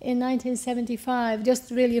in 1975, just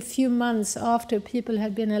really a few months after people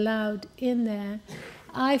had been allowed in there,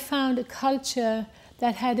 I found a culture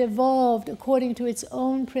that had evolved according to its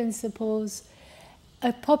own principles,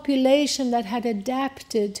 a population that had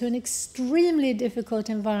adapted to an extremely difficult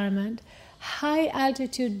environment, high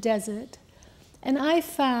altitude desert, and I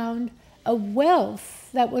found a wealth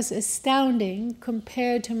that was astounding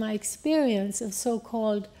compared to my experience of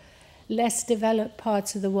so-called less developed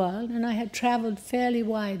parts of the world, and I had traveled fairly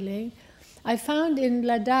widely. I found in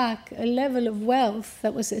Ladakh a level of wealth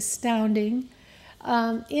that was astounding.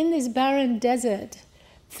 In this barren desert,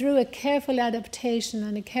 through a careful adaptation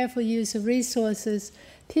and a careful use of resources,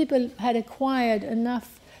 people had acquired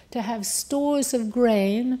enough to have stores of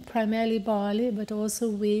grain, primarily barley, but also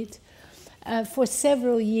wheat, for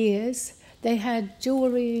several years. They had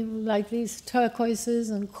jewelry like these turquoises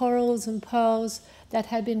and corals and pearls that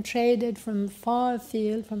had been traded from far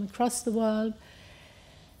afield, from across the world.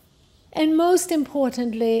 And most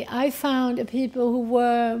importantly, I found a people who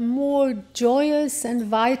were more joyous and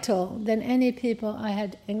vital than any people I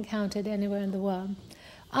had encountered anywhere in the world.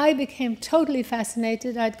 I became totally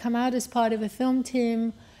fascinated. I'd come out as part of a film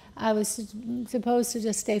team. I was supposed to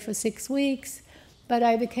just stay for 6 weeks, but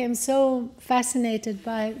I became so fascinated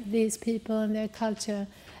by these people and their culture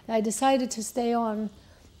that I decided to stay on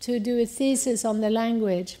to do a thesis on the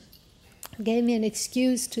language. It gave me an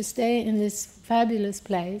excuse to stay in this fabulous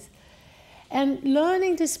place. And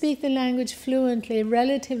learning to speak the language fluently,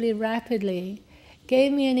 relatively rapidly,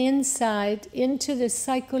 gave me an insight into the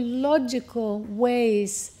psychological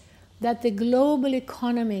ways that the global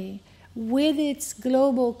economy, with its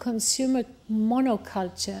global consumer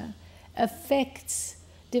monoculture, affects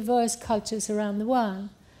diverse cultures around the world.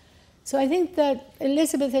 So I think that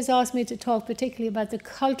Elizabeth has asked me to talk particularly about the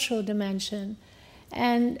cultural dimension.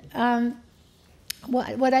 And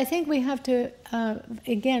what I think we have to,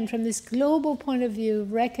 again, from this global point of view,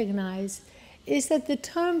 recognize is that the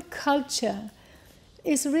term culture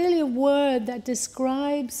is really a word that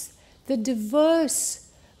describes the diverse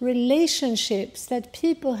relationships that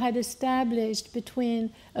people had established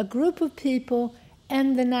between a group of people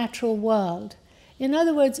and the natural world. In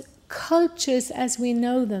other words, cultures as we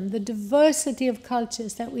know them, the diversity of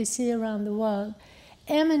cultures that we see around the world,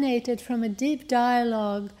 emanated from a deep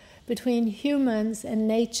dialogue between humans and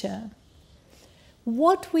nature.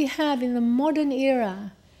 What we have in the modern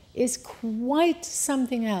era is quite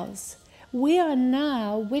something else. We are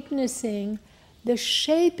now witnessing the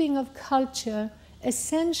shaping of culture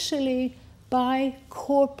essentially by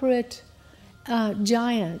corporate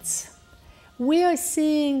giants. We are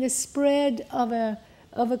seeing the spread of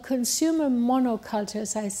a consumer monoculture,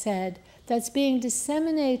 as I said, that's being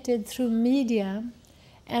disseminated through media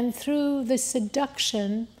and through the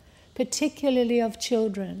seduction, particularly of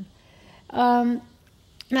children.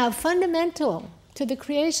 Now, fundamental to the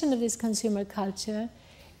creation of this consumer culture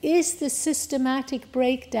is the systematic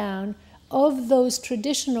breakdown of those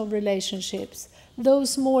traditional relationships,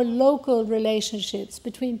 those more local relationships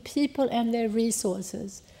between people and their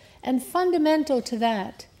resources. And fundamental to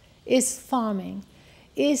that is farming,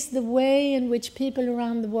 is the way in which people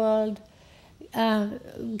around the world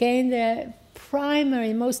gain their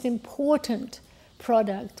primary, most important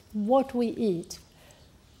product, what we eat.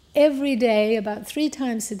 Every day, about 3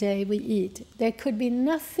 times a day, we eat. There could be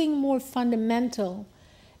nothing more fundamental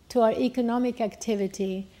to our economic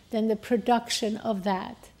activity than the production of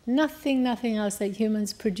that. Nothing else that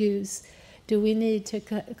humans produce do we need to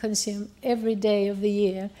consume every day of the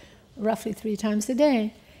year, roughly 3 times a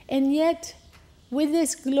day. And yet, with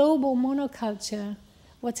this global monoculture,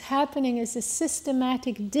 what's happening is a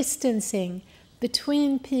systematic distancing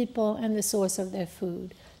between people and the source of their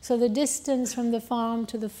food. So the distance from the farm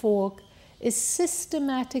to the fork is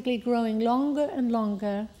systematically growing longer and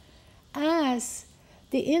longer as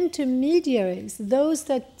the intermediaries, those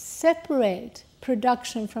that separate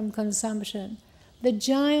production from consumption, the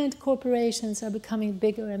giant corporations are becoming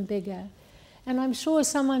bigger and bigger. And I'm sure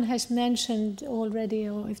someone has mentioned already,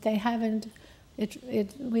 or if they haven't,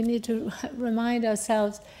 we need to remind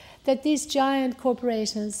ourselves that these giant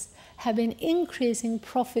corporations have been increasing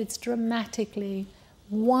profits dramatically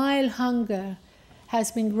while hunger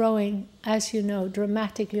has been growing, as you know,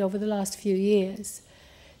 dramatically over the last few years.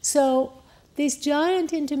 So these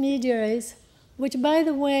giant intermediaries, which, by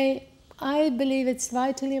the way, I believe it's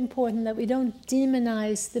vitally important that we don't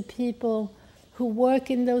demonize the people who work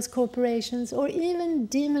in those corporations or even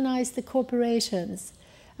demonize the corporations.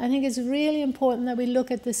 I think it's really important that we look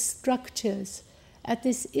at the structures, at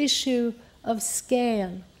this issue of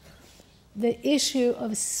scale, the issue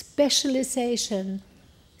of specialization,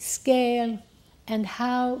 scale, and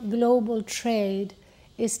how global trade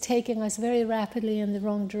is taking us very rapidly in the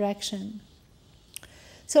wrong direction.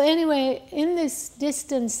 So anyway, in this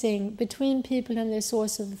distancing between people and their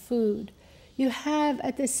source of food, you have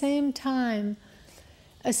at the same time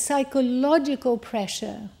a psychological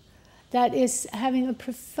pressure that is having a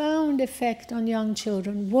profound effect on young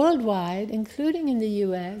children worldwide, including in the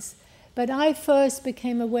US. But I first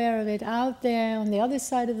became aware of it out there on the other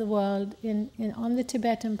side of the world, on the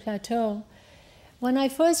Tibetan plateau. When I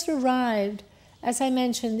first arrived, as I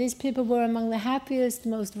mentioned, these people were among the happiest,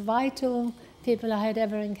 most vital people I had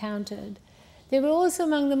ever encountered. They were also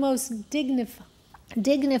among the most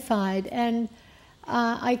dignified and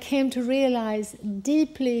I came to realize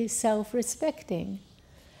deeply self-respecting.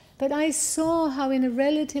 But I saw how in a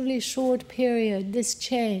relatively short period this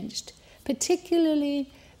changed,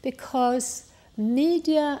 particularly because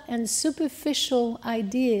media and superficial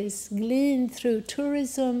ideas gleaned through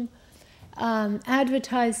tourism,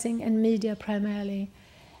 advertising and media primarily,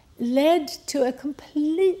 led to a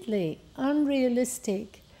completely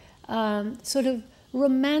unrealistic, sort of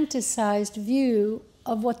romanticized view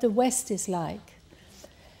of what the West is like.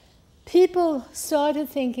 People started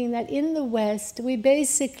thinking that in the West we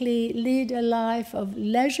basically lead a life of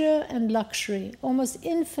leisure and luxury, almost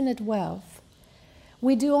infinite wealth.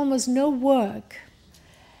 We do almost no work.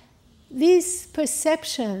 These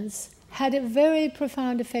perceptions had a very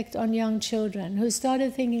profound effect on young children who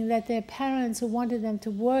started thinking that their parents who wanted them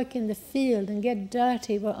to work in the field and get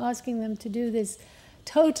dirty were asking them to do this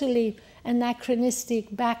totally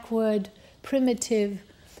anachronistic, backward, primitive,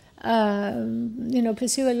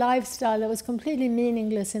 pursue a lifestyle that was completely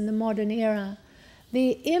meaningless in the modern era.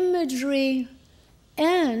 The imagery,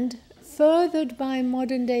 and furthered by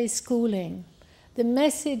modern day schooling, the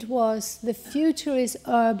message was the future is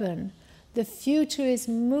urban. The future is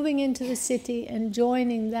moving into the city and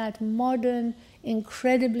joining that modern,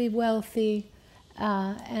 incredibly wealthy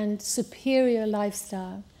and superior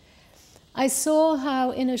lifestyle. I saw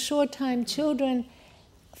how in a short time children,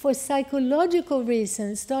 for psychological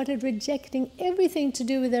reasons, started rejecting everything to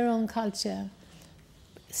do with their own culture,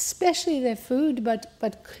 especially their food,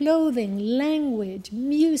 but clothing, language,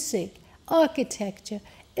 music, architecture.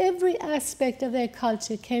 Every aspect of their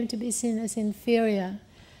culture came to be seen as inferior.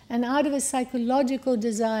 And out of a psychological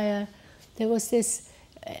desire, there was this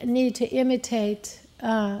need to imitate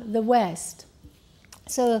the West.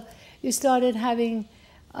 So you started having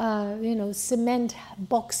cement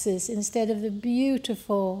boxes instead of the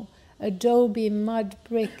beautiful adobe mud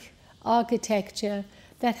brick architecture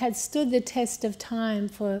that had stood the test of time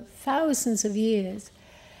for thousands of years.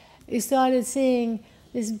 You started seeing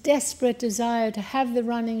this desperate desire to have the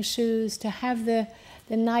running shoes, to have the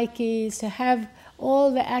Nikes, to have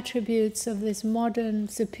all the attributes of this modern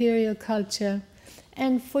superior culture.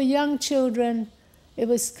 And for young children, it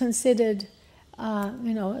was considered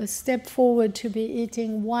a step forward to be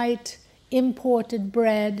eating white imported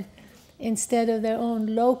bread instead of their own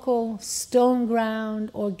local stone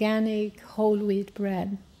ground organic whole wheat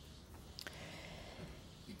bread.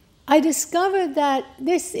 I discovered that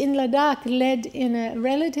this in Ladakh led in a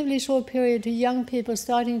relatively short period to young people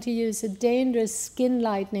starting to use a dangerous skin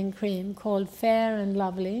lightening cream called Fair and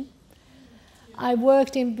Lovely. I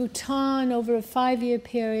worked in Bhutan over a 5-year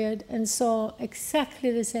period and saw exactly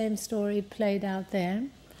the same story played out there.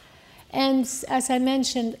 And as I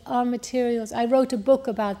mentioned, our materials, I wrote a book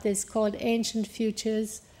about this called Ancient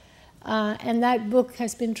Futures, and that book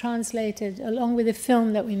has been translated along with a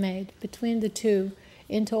film that we made between the two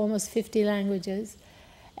into almost 50 languages.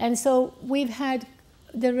 And so we've had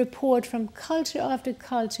the report from culture after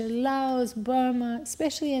culture, Laos, Burma,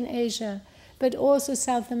 especially in Asia, but also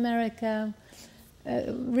South America,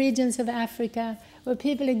 regions of Africa, where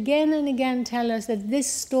people again and again tell us that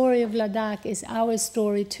this story of Ladakh is our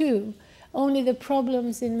story too, only the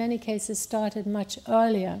problems in many cases started much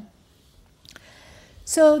earlier.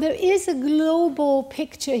 So there is a global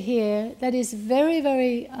picture here that is very,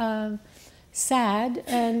 very sad,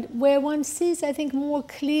 and where one sees, I think, more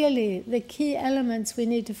clearly the key elements we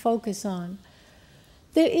need to focus on.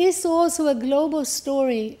 There is also a global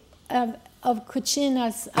story of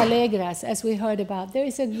Cocinas Alegras, as we heard about. There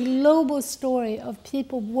is a global story of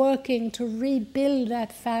people working to rebuild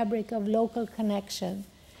that fabric of local connection.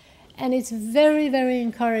 And it's very, very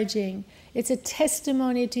encouraging. It's a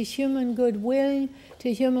testimony to human goodwill,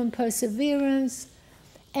 to human perseverance,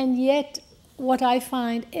 and yet what I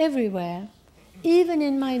find everywhere, even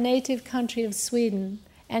in my native country of Sweden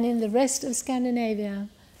and in the rest of Scandinavia,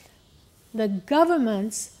 the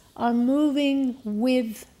governments are moving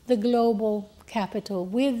with the global capital,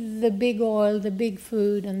 with the big oil, the big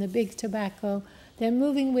food, and the big tobacco. They're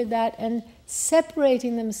moving with that and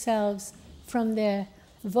separating themselves from their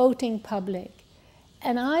voting public.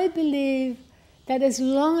 And I believe that as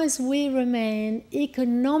long as we remain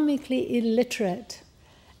economically illiterate,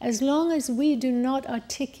 as long as we do not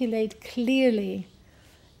articulate clearly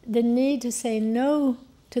the need to say no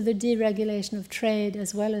to the deregulation of trade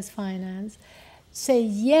as well as finance, say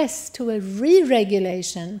yes to a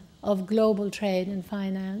re-regulation of global trade and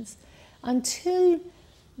finance, until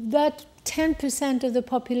that 10% of the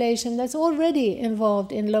population that's already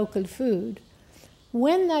involved in local food,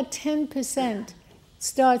 when that 10%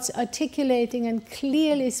 starts articulating and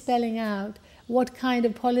clearly spelling out what kind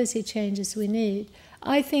of policy changes we need,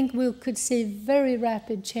 I think we could see very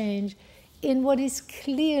rapid change in what is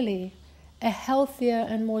clearly a healthier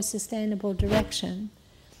and more sustainable direction.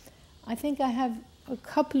 I think I have a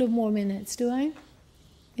couple of more minutes, do I?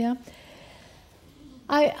 Yeah.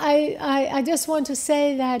 I just want to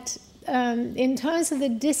say that in terms of the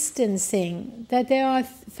distancing, that there are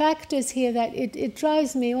factors here that it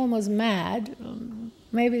drives me almost mad.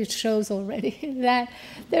 Maybe it shows already that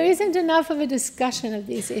there isn't enough of a discussion of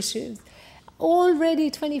these issues.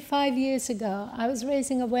 Already 25 years ago, I was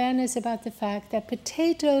raising awareness about the fact that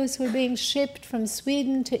potatoes were being shipped from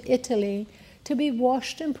Sweden to Italy to be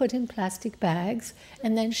washed and put in plastic bags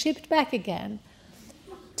and then shipped back again.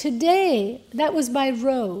 Today, that was by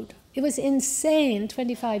road. It was insane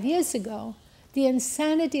 25 years ago. The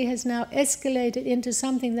insanity has now escalated into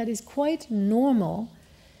something that is quite normal,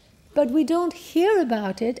 but we don't hear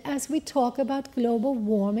about it as we talk about global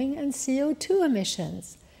warming and CO2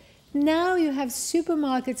 emissions. Now you have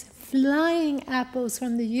supermarkets flying apples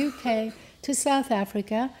from the UK to South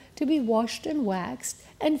Africa to be washed and waxed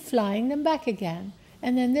and flying them back again.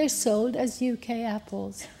 And then they're sold as UK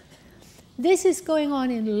apples. This is going on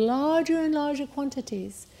in larger and larger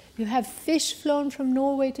quantities. You have fish flown from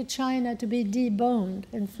Norway to China to be deboned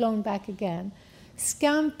and flown back again.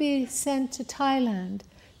 Scampi sent to Thailand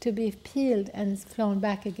to be peeled and flown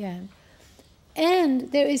back again.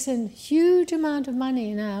 And there is a huge amount of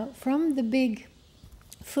money now from the big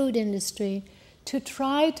food industry to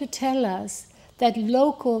try to tell us that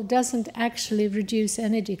local doesn't actually reduce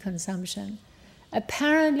energy consumption.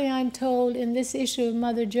 Apparently, I'm told in this issue of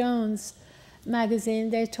Mother Jones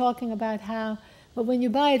magazine, they're talking about how, but when you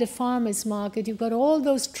buy at a farmer's market, you've got all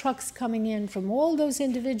those trucks coming in from all those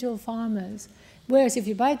individual farmers. Whereas if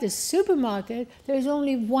you buy at the supermarket, there's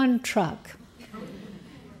only one truck.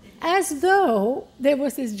 As though there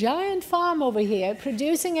was this giant farm over here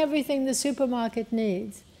producing everything the supermarket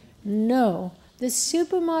needs. No, the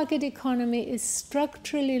supermarket economy is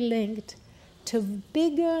structurally linked to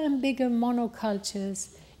bigger and bigger monocultures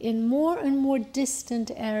in more and more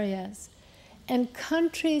distant areas. And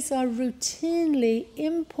countries are routinely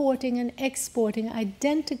importing and exporting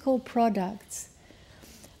identical products.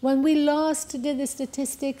 When we last did the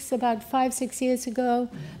statistics about 5-6 years ago,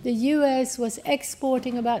 the US was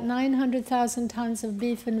exporting about 900,000 tons of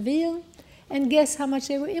beef and veal, and guess how much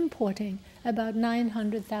they were importing? About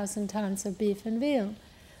 900,000 tons of beef and veal.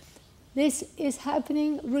 This is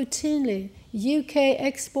happening routinely. UK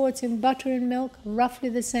exports in butter and milk roughly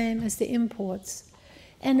the same as the imports.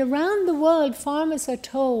 And around the world, farmers are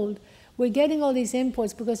told, we're getting all these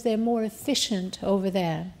imports because they're more efficient over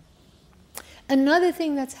there. Another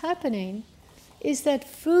thing that's happening is that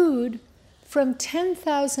food from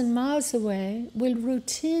 10,000 miles away will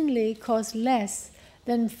routinely cost less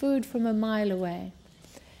than food from a mile away.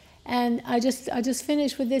 And I just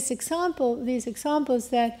finished with these examples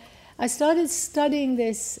that I started studying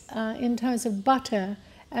this in terms of butter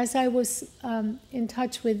as I was in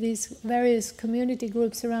touch with these various community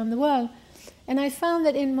groups around the world. And I found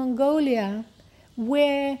that in Mongolia,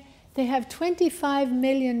 where they have 25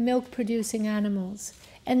 million milk-producing animals,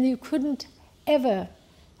 and you couldn't ever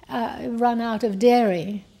run out of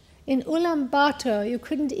dairy. In Ulaanbaatar, you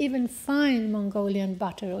couldn't even find Mongolian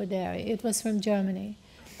butter or dairy. It was from Germany.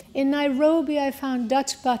 In Nairobi, I found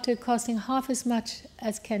Dutch butter costing half as much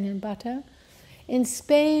as Kenyan butter. In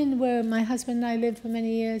Spain, where my husband and I lived for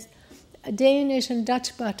many years, Danish and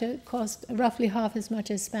Dutch butter cost roughly half as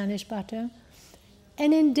much as Spanish butter.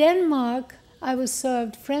 And in Denmark, I was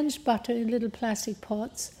served French butter in little plastic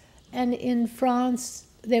pots, and in France,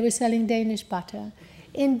 they were selling Danish butter.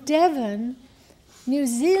 In Devon, New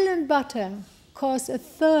Zealand butter cost a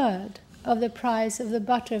third of the price of the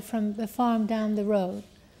butter from the farm down the road.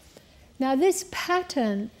 Now, this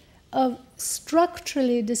pattern of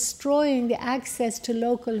structurally destroying the access to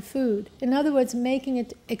local food, in other words, making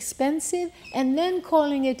it expensive and then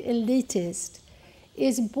calling it elitist,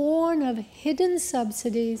 is born of hidden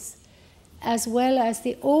subsidies as well as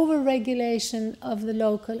the over-regulation of the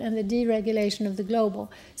local and the deregulation of the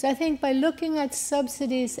global. So I think by looking at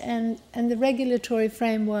subsidies and the regulatory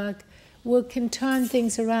framework, we can turn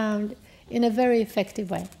things around in a very effective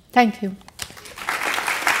way. Thank you.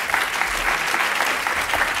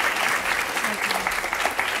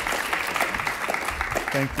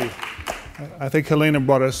 Thank you. I think Helena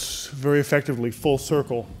brought us very effectively full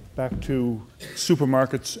circle back to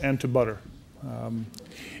supermarkets and to butter.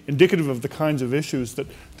 Indicative of the kinds of issues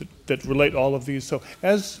that relate all of these. So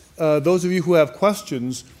as those of you who have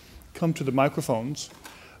questions come to the microphones,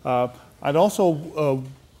 I'd also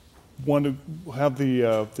want to have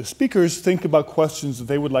the speakers think about questions that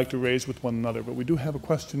they would like to raise with one another. But we do have a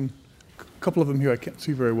question, a couple of them here I can't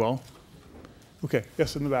see very well. Okay,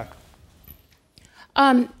 yes, in the back.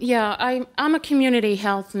 Yeah, I'm a community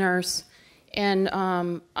health nurse, and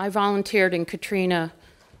I volunteered in Katrina.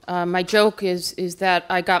 My joke is that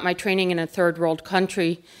I got my training in a third world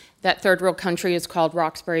country. That third world country is called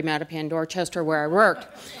Roxbury, Mattapan, Dorchester, where I worked.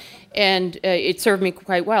 And it served me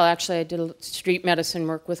quite well. Actually, I did street medicine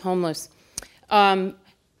work with homeless. When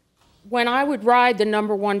I would ride the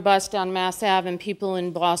 #1 bus down Mass Ave, and people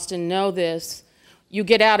in Boston know this, you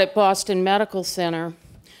get out at Boston Medical Center,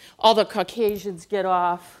 all the Caucasians get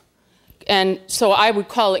off, and so I would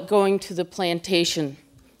call it going to the plantation,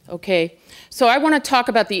 okay? So I want to talk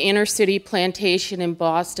about the inner city plantation in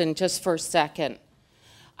Boston just for a second.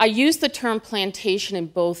 I use the term plantation in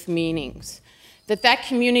both meanings, that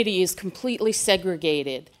community is completely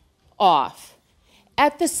segregated off.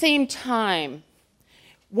 At the same time,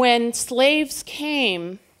 when slaves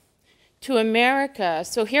came to America,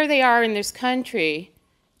 so here they are in this country,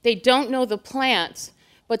 they don't know the plants,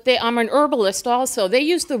 but I'm an herbalist also. They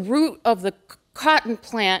use the root of the cotton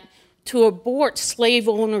plant to abort slave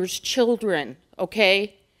owners' children,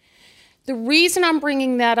 okay? The reason I'm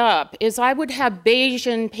bringing that up is I would have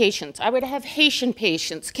Bayesian patients, I would have Haitian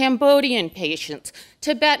patients, Cambodian patients,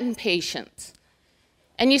 Tibetan patients.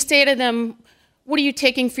 And you say to them, what are you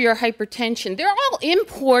taking for your hypertension? They're all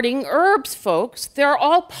importing herbs, folks. They're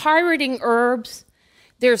all pirating herbs.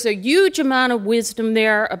 There's a huge amount of wisdom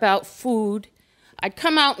there about food. I'd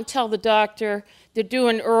come out and tell the doctor they're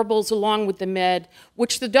doing herbals along with the med,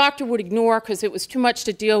 which the doctor would ignore because it was too much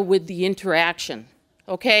to deal with the interaction,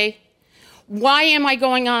 okay? Why am I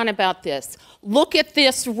going on about this? Look at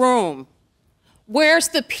this room. Where's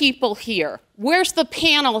the people here? Where's the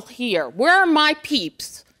panel here? Where are my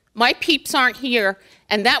peeps? My peeps aren't here,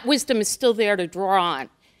 and that wisdom is still there to draw on.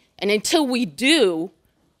 And until we do,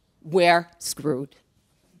 we're screwed.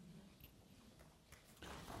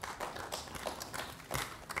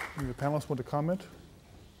 The panelists want to comment?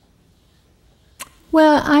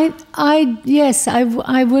 Well, yes,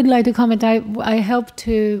 I would like to comment. I helped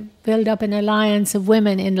to build up an alliance of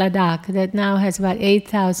women in Ladakh that now has about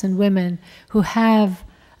 8,000 women who have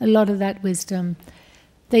a lot of that wisdom.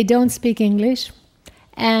 They don't speak English,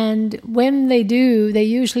 and when they do, they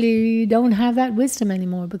usually don't have that wisdom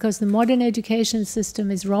anymore because the modern education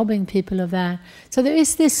system is robbing people of that. So there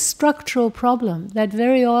is this structural problem that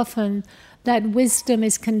very often that wisdom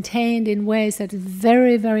is contained in ways that are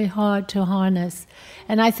very, very hard to harness.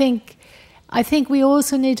 And I think we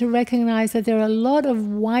also need to recognize that there are a lot of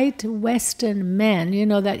white Western men, you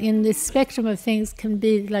know, that in this spectrum of things can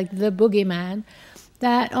be like the boogeyman,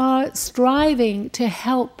 that are striving to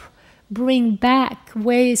help bring back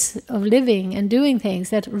ways of living and doing things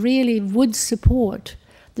that really would support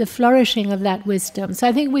the flourishing of that wisdom. So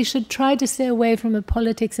I think we should try to stay away from a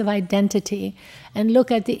politics of identity and look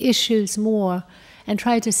at the issues more and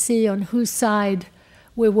try to see on whose side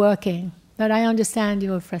we're working. But I understand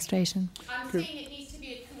your frustration. I'm saying it needs to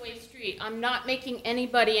be a two-way street. I'm not making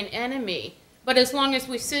anybody an enemy, But as long as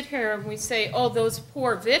we sit here and we say, oh, those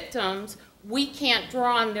poor victims, we can't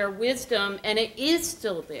draw on their wisdom, and it is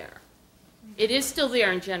still there. It is still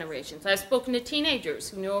there in generations. I've spoken to teenagers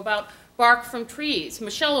who know about bark from trees.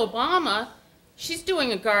 Michelle Obama, she's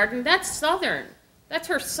doing a garden. That's Southern. That's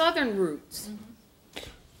her Southern roots.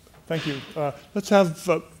 Thank you. Let's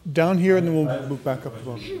have down here, and then we'll move back up.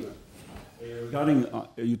 Regarding,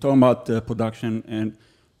 you're talking about production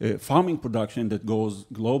and farming production that goes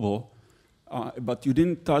global, but you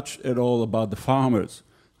didn't touch at all about the farmers.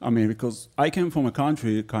 I mean, because I came from a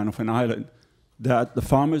country, kind of an island, that the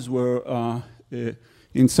farmers were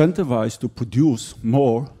incentivized to produce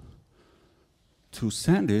more to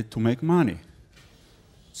send it to make money.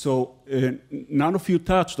 So none of you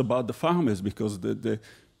touched about the farmers, because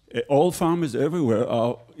all farmers everywhere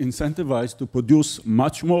are incentivized to produce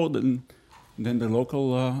much more than the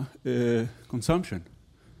local consumption.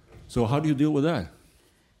 So how do you deal with that?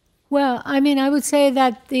 Well, I mean, I would say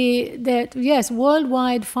that yes,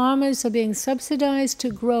 worldwide farmers are being subsidized to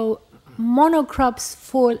grow monocrops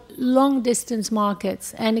for long-distance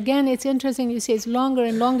markets. And again, it's interesting, you see it's longer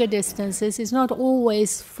and longer distances. It's not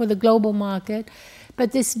always for the global market.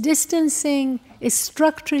 But this distancing is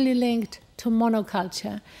structurally linked to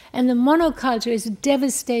monoculture. And the monoculture is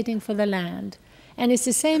devastating for the land. And it's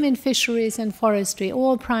the same in fisheries and forestry,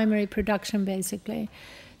 all primary production, basically.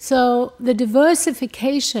 So the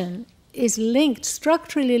diversification is linked,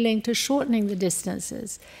 structurally linked to shortening the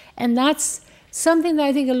distances. And that's something that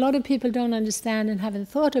I think a lot of people don't understand and haven't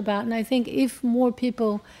thought about. And I think if more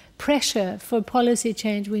people pressure for policy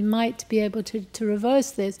change, we might be able to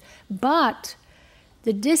reverse this. But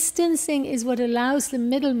the distancing is what allows the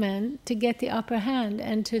middlemen to get the upper hand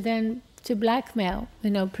and to then to blackmail,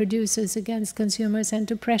 producers against consumers and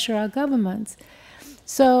to pressure our governments.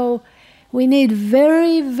 So we need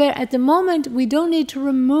at the moment, we don't need to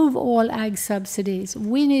remove all ag subsidies.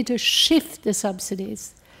 We need to shift the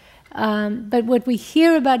subsidies. But what we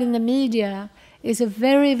hear about in the media is a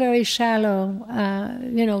very, very shallow,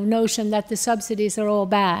 notion that the subsidies are all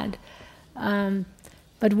bad.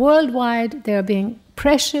 But worldwide, they're being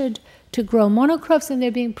pressured to grow monocrops, and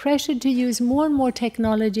they're being pressured to use more and more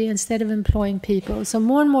technology instead of employing people. So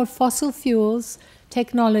more and more fossil fuels,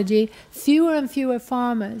 technology, fewer and fewer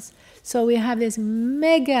farmers. So we have this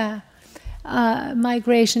mega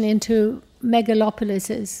migration into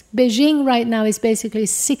megalopolises. Beijing right now is basically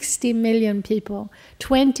 60 million people,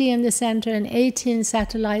 20 in the center and 18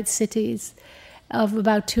 satellite cities of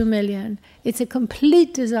about 2 million. It's a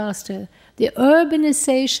complete disaster. The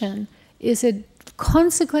urbanization is a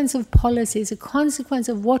consequence of policies, a consequence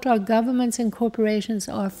of what our governments and corporations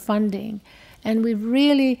are funding. And we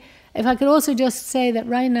really, if I could also just say that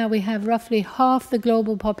right now we have roughly half the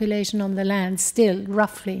global population on the land still,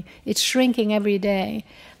 roughly. It's shrinking every day.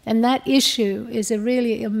 And that issue is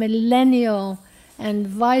really a millennial and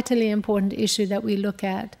vitally important issue that we look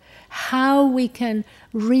at. How we can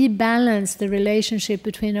rebalance the relationship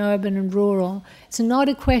between urban and rural. It's not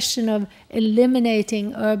a question of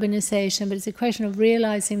eliminating urbanization, but it's a question of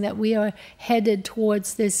realizing that we are headed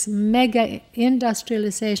towards this mega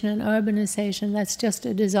industrialization and urbanization that's just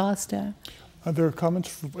a disaster. Are there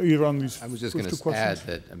comments either on these? I was just going to add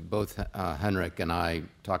that both Henrik and I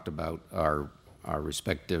talked about our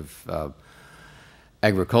respective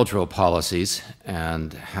agricultural policies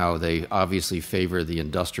and how they obviously favor the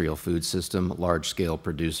industrial food system, large-scale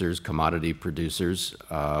producers, commodity producers.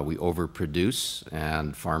 We overproduce,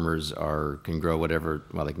 and farmers can grow whatever,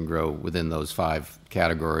 well, they can grow within those 5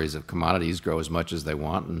 categories of commodities, grow as much as they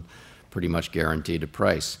want, and pretty much guaranteed a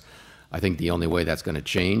price. I think the only way that's going to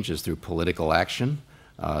change is through political action,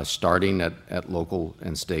 starting at local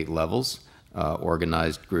and state levels.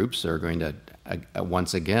 Organized groups are going to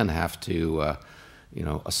once again have to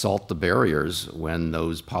assault the barriers when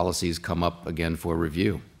those policies come up again for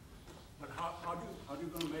review. But how do you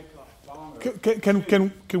going to make a farmer?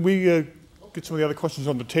 Can we get some of the other questions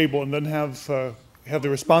on the table and then have the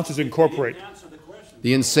responses incorporate?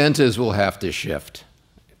 The incentives will have to shift.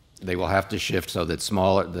 They will have to shift so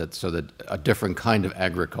that a different kind of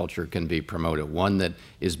agriculture can be promoted. One that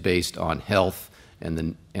is based on health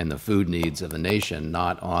and the food needs of the nation,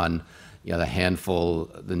 not on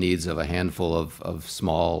the needs of a handful of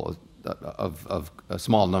a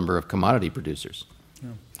small number of commodity producers. Yeah.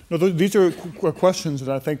 No, these are questions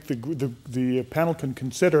that I think the panel can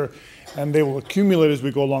consider, and they will accumulate as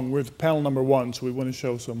we go along. We're at panel number 1, so we want to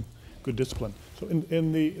show some good discipline. So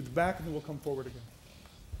in the back, and then we'll come forward again.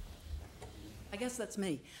 I guess that's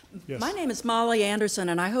me. Yes. My name is Molly Anderson,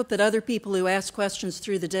 and I hope that other people who ask questions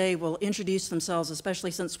through the day will introduce themselves,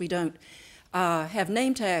 especially since we don't have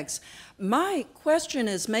name tags. My question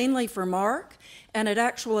is mainly for Mark, and it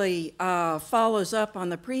actually follows up on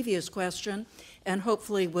the previous question, and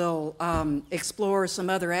hopefully will explore some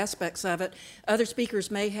other aspects of it. Other speakers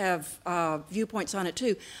may have viewpoints on it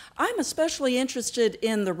too. I'm especially interested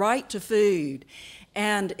in the right to food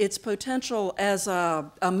and its potential as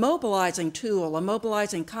a mobilizing tool, a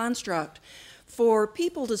mobilizing construct for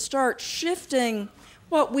people to start shifting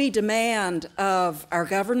what we demand of our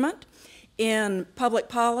government in public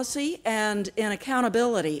policy and in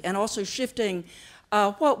accountability, and also shifting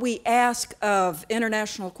what we ask of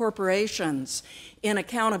international corporations in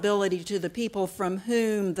accountability to the people from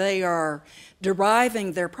whom they are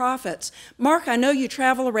deriving their profits. Mark, I know you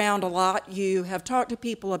travel around a lot. You have talked to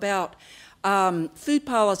people about food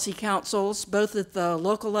policy councils, both at the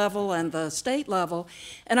local level and the state level,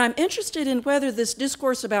 and I'm interested in whether this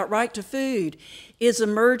discourse about right to food is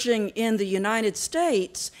emerging in the United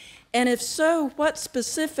States, and if so, what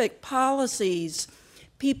specific policies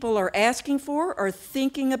people are asking for or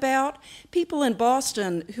thinking about. People in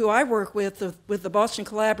Boston who I work with the Boston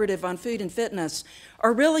Collaborative on Food and Fitness,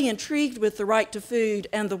 are really intrigued with the right to food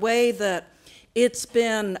and the way that it's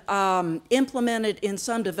been implemented in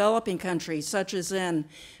some developing countries, such as in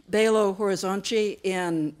Belo Horizonte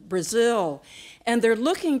in Brazil. And they're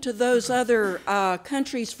looking to those other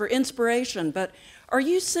countries for inspiration. But are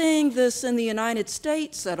you seeing this in the United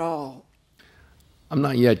States at all? I'm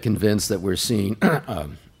not yet convinced that we're seeing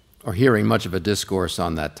or hearing much of a discourse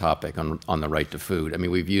on that topic, on the right to food. I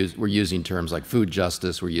mean, we're using terms like food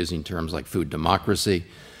justice, we're using terms like food democracy.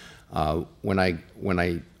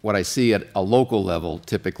 What I see at a local level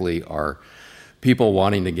typically are people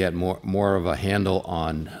wanting to get more of a handle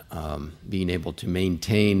on being able to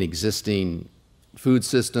maintain existing food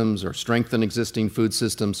systems or strengthen existing food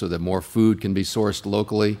systems so that more food can be sourced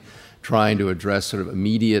locally, trying to address sort of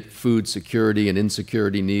immediate food security and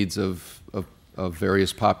insecurity needs of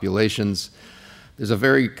various populations. There's a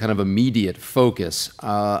very kind of immediate focus.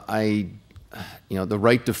 The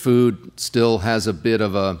right to food still has a bit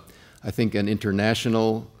of I think an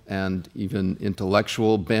international and even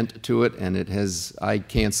intellectual bent to it, and I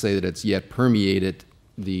can't say that it's yet permeated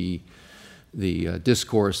the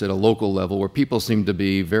discourse at a local level, where people seem to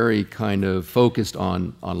be very kind of focused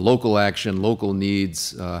on local action, local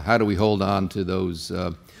needs. How do we hold on to those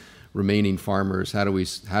remaining farmers? How do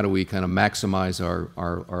we kind of maximize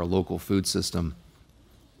our local food system?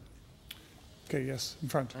 Okay, yes, in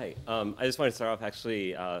front. Hi, I just want to start off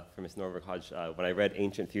actually for Ms. Norberg-Hodge. When I read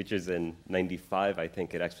Ancient Futures in '95, I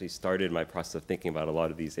think it actually started my process of thinking about a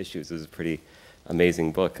lot of these issues. It was a pretty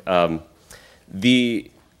amazing book.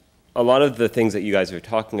 A lot of the things that you guys are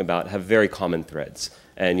talking about have very common threads.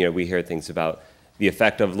 And we hear things about the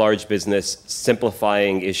effect of large business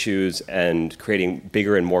simplifying issues and creating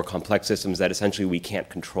bigger and more complex systems that essentially we can't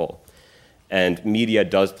control. And media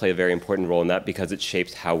does play a very important role in that because it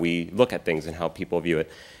shapes how we look at things and how people view it.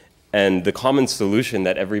 And the common solution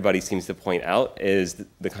that everybody seems to point out is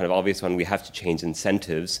the kind of obvious one: we have to change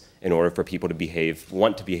incentives in order for people to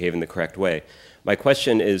want to behave in the correct way. My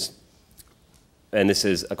question is, and this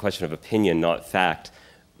is a question of opinion, not fact,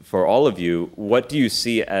 for all of you, what do you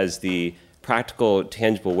see as the practical,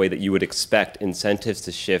 tangible way that you would expect incentives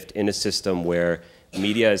to shift in a system where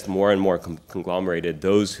media is more and more conglomerated,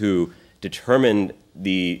 those who determine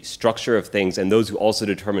the structure of things and those who also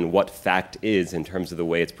determine what fact is in terms of the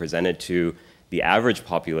way it's presented to the average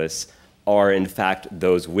populace are in fact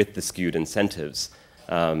those with the skewed incentives?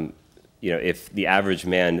 If the average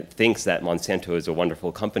man thinks that Monsanto is a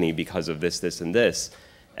wonderful company because of this, this, and this,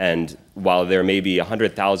 and while there may be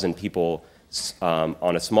 100,000 people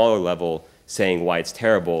on a smaller level saying why it's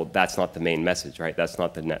terrible, that's not the main message, right? That's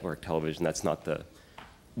not the network television. That's not the...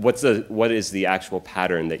 What is the actual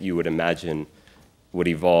pattern that you would imagine would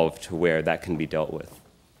evolve to where that can be dealt with?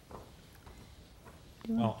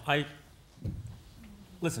 Well,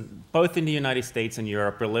 listen, both in the United States and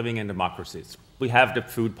Europe, we're living in democracies. We have the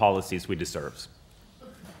food policies we deserve,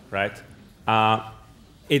 right?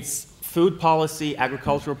 It's food policy,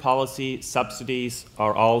 agricultural policy, subsidies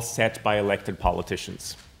are all set by elected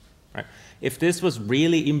politicians, right? If this was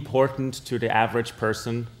really important to the average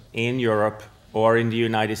person in Europe or in the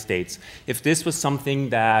United States, if this was something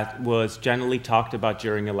that was generally talked about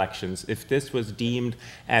during elections, if this was deemed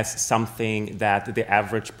as something that the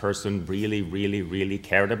average person really, really, really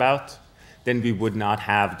cared about, then we would not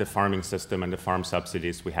have the farming system and the farm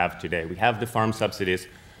subsidies we have today. We have the farm subsidies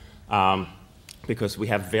because we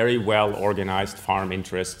have very well organized farm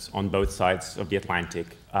interests on both sides of the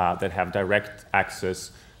Atlantic that have direct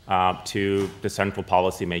access to the central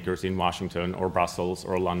policymakers in Washington or Brussels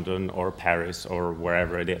or London or Paris or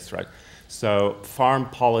wherever it is, right? So farm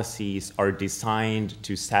policies are designed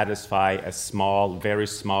to satisfy a small, very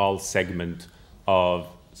small segment of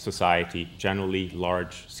society, generally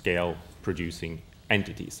large-scale producing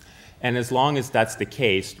entities. And as long as that's the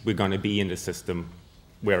case, we're going to be in the system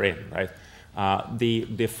we're in, right?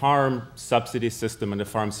 The farm subsidy system and the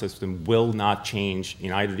farm system will not change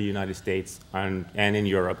in either the United States and in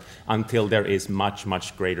Europe until there is much,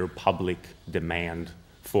 much greater public demand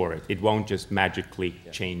for it. It won't just magically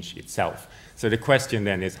change itself. So the question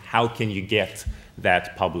then is, how can you get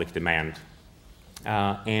that public demand?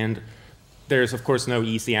 And there's, of course, no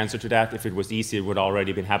easy answer to that. If it was easy, it would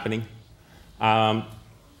already been happening.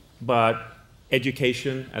 But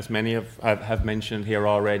education, as many have mentioned here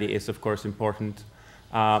already, is, of course, important.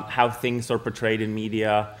 How things are portrayed in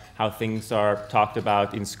media, how things are talked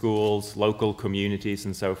about in schools, local communities,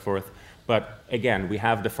 and so forth. But again, we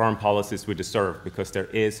have the farm policies we deserve because there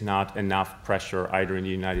is not enough pressure either in the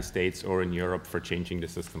United States or in Europe for changing the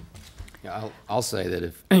system. Yeah, I'll say that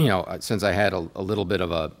if, since I had a little bit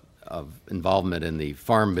of involvement in the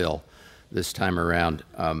Farm Bill this time around,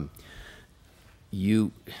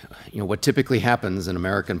 what typically happens in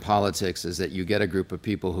American politics is that you get a group of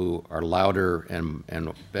people who are louder and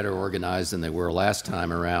better organized than they were last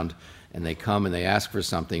time around, and they come and they ask for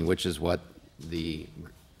something, which is what the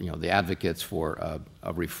advocates for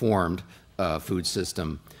a reformed food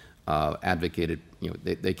system advocated.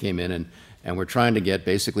 They came in and we're trying to get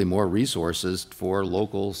basically more resources for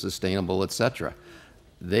local, sustainable, et cetera.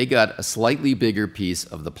 They got a slightly bigger piece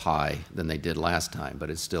of the pie than they did last time, but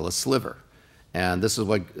it's still a sliver. And this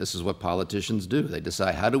is what politicians do. They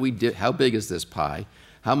decide how big is this pie?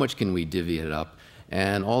 How much can we divvy it up?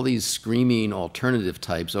 And all these screaming alternative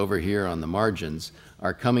types over here on the margins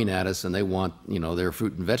are coming at us, and they want their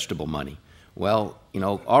fruit and vegetable money. Well,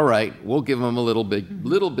 all right, we'll give them a little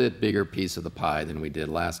bit bigger piece of the pie than we did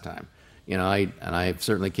last time. I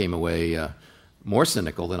certainly came away more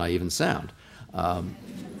cynical than I even sound.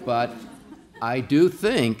 But I do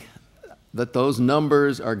think that those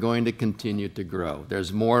numbers are going to continue to grow.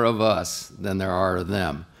 There's more of us than there are of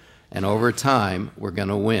them. And over time, we're going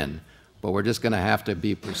to win. But we're just going to have to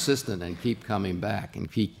be persistent and keep coming back and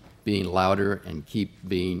keep being louder and keep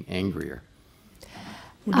being angrier.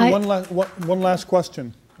 One last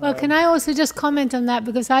question. Well, can I also just comment on that?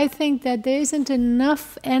 Because I think that there isn't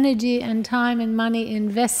enough energy and time and money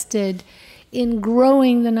invested in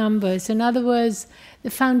growing the numbers. In other words,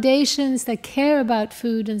 the foundations that care about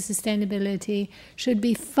food and sustainability should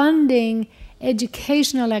be funding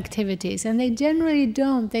educational activities, and they generally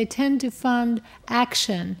don't. They tend to fund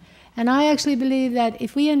action. And I actually believe that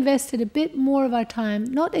if we invested a bit more of our time,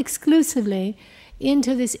 not exclusively,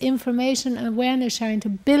 into this information and awareness sharing to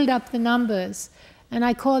build up the numbers, and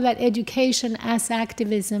I call that education as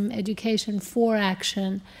activism, education for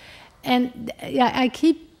action. And I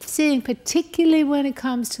keep seeing, particularly when it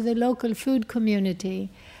comes to the local food community,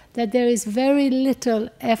 that there is very little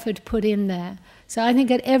effort put in there. So I think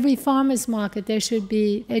at every farmer's market there should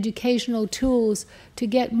be educational tools to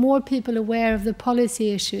get more people aware of the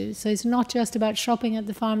policy issues. So it's not just about shopping at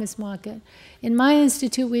the farmer's market. In my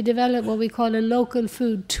institute we developed what we call a local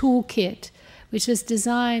food toolkit, which is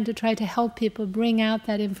designed to try to help people bring out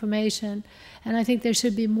that information. And I think there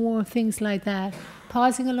should be more things like that.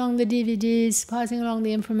 Passing along the DVDs, passing along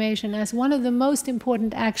the information as one of the most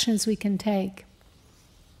important actions we can take.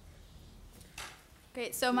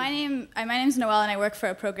 Great. So my name's Noelle, and I work for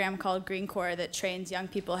a program called Green Corps that trains young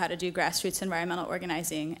people how to do grassroots environmental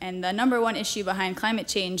organizing. And the number one issue behind climate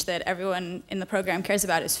change that everyone in the program cares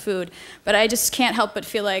about is food. But I just can't help but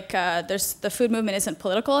feel like the food movement isn't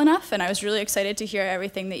political enough. And I was really excited to hear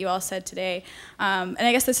everything that you all said today. And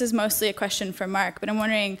I guess this is mostly a question for Mark. But I'm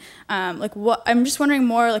wondering, what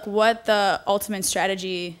the ultimate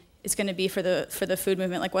strategy is going to be for the food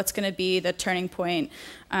movement, like what's going to be the turning point,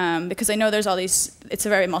 because I know there's all these, it's a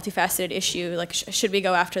very multifaceted issue, like should we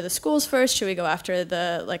go after the schools first, should we go after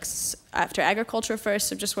after agriculture first?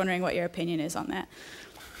 So I'm just wondering what your opinion is on that.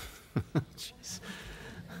 Jeez.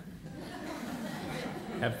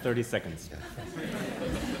 Have 30 seconds.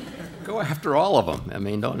 Go after all of them. I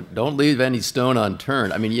mean, don't leave any stone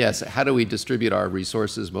unturned. I mean, yes, how do we distribute our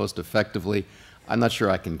resources most effectively? I'm not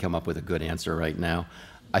sure I can come up with a good answer right now.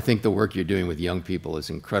 I think the work you're doing with young people is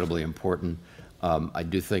incredibly important. I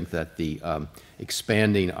do think that the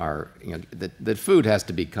expanding our, that food has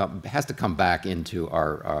to come back into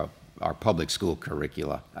our public school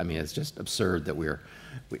curricula. I mean, it's just absurd that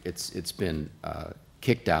it's been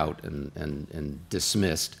kicked out and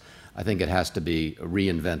dismissed. I think it has to be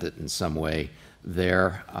reinvented in some way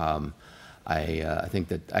there. I think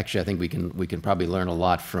that actually I think we can probably learn a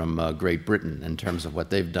lot from Great Britain in terms of what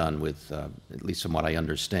they've done with, at least from what I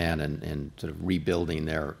understand, and sort of rebuilding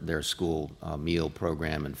their school meal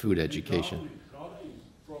program and food education.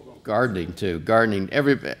 Gardening too. Gardening.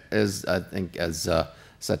 As I think as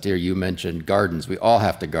Satir, you mentioned gardens. We all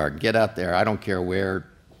have to garden. Get out there. I don't care where.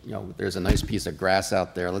 You know, there's a nice piece of grass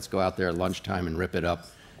out there. Let's go out there at lunchtime and rip it up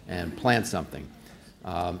and plant something.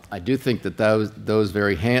 I do think that those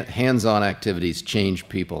very hands-on activities change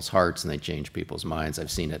people's hearts and they change people's minds. I've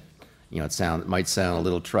seen it. You know, it might sound a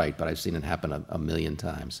little trite, but I've seen it happen a million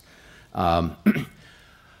times. I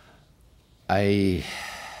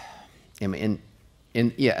am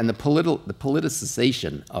and the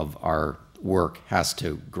politicization of our work has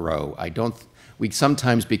to grow. We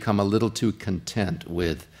sometimes become a little too content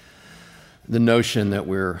with the notion that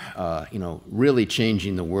we're, really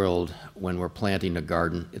changing the world when we're planting a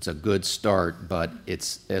garden. It's a good start, but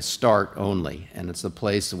it's a start only, and it's a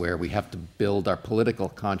place where we have to build our political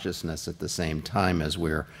consciousness at the same time as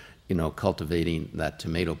we're, cultivating that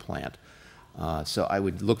tomato plant. So I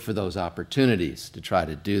would look for those opportunities to try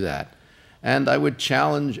to do that. And I would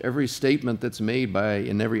challenge every statement that's made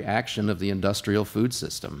in every action of the industrial food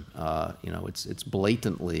system. It's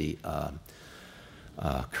blatantly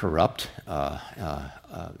corrupt.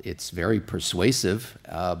 It's very persuasive,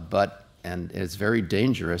 and it's very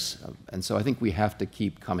dangerous. And so I think we have to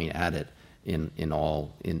keep coming at it at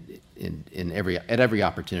every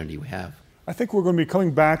opportunity we have. I think we're going to be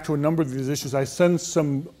coming back to a number of these issues. I sense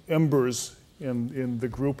some embers in the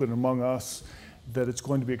group and among us that it's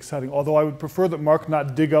going to be exciting. Although I would prefer that Mark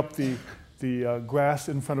not dig up the grass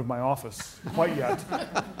in front of my office quite yet.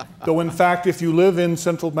 Though in fact, if you live in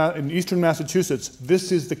eastern Massachusetts,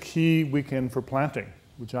 this is the key weekend for planting,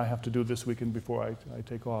 which I have to do this weekend before I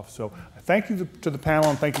take off. So thank you to the panel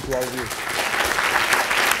and thank you to all of you.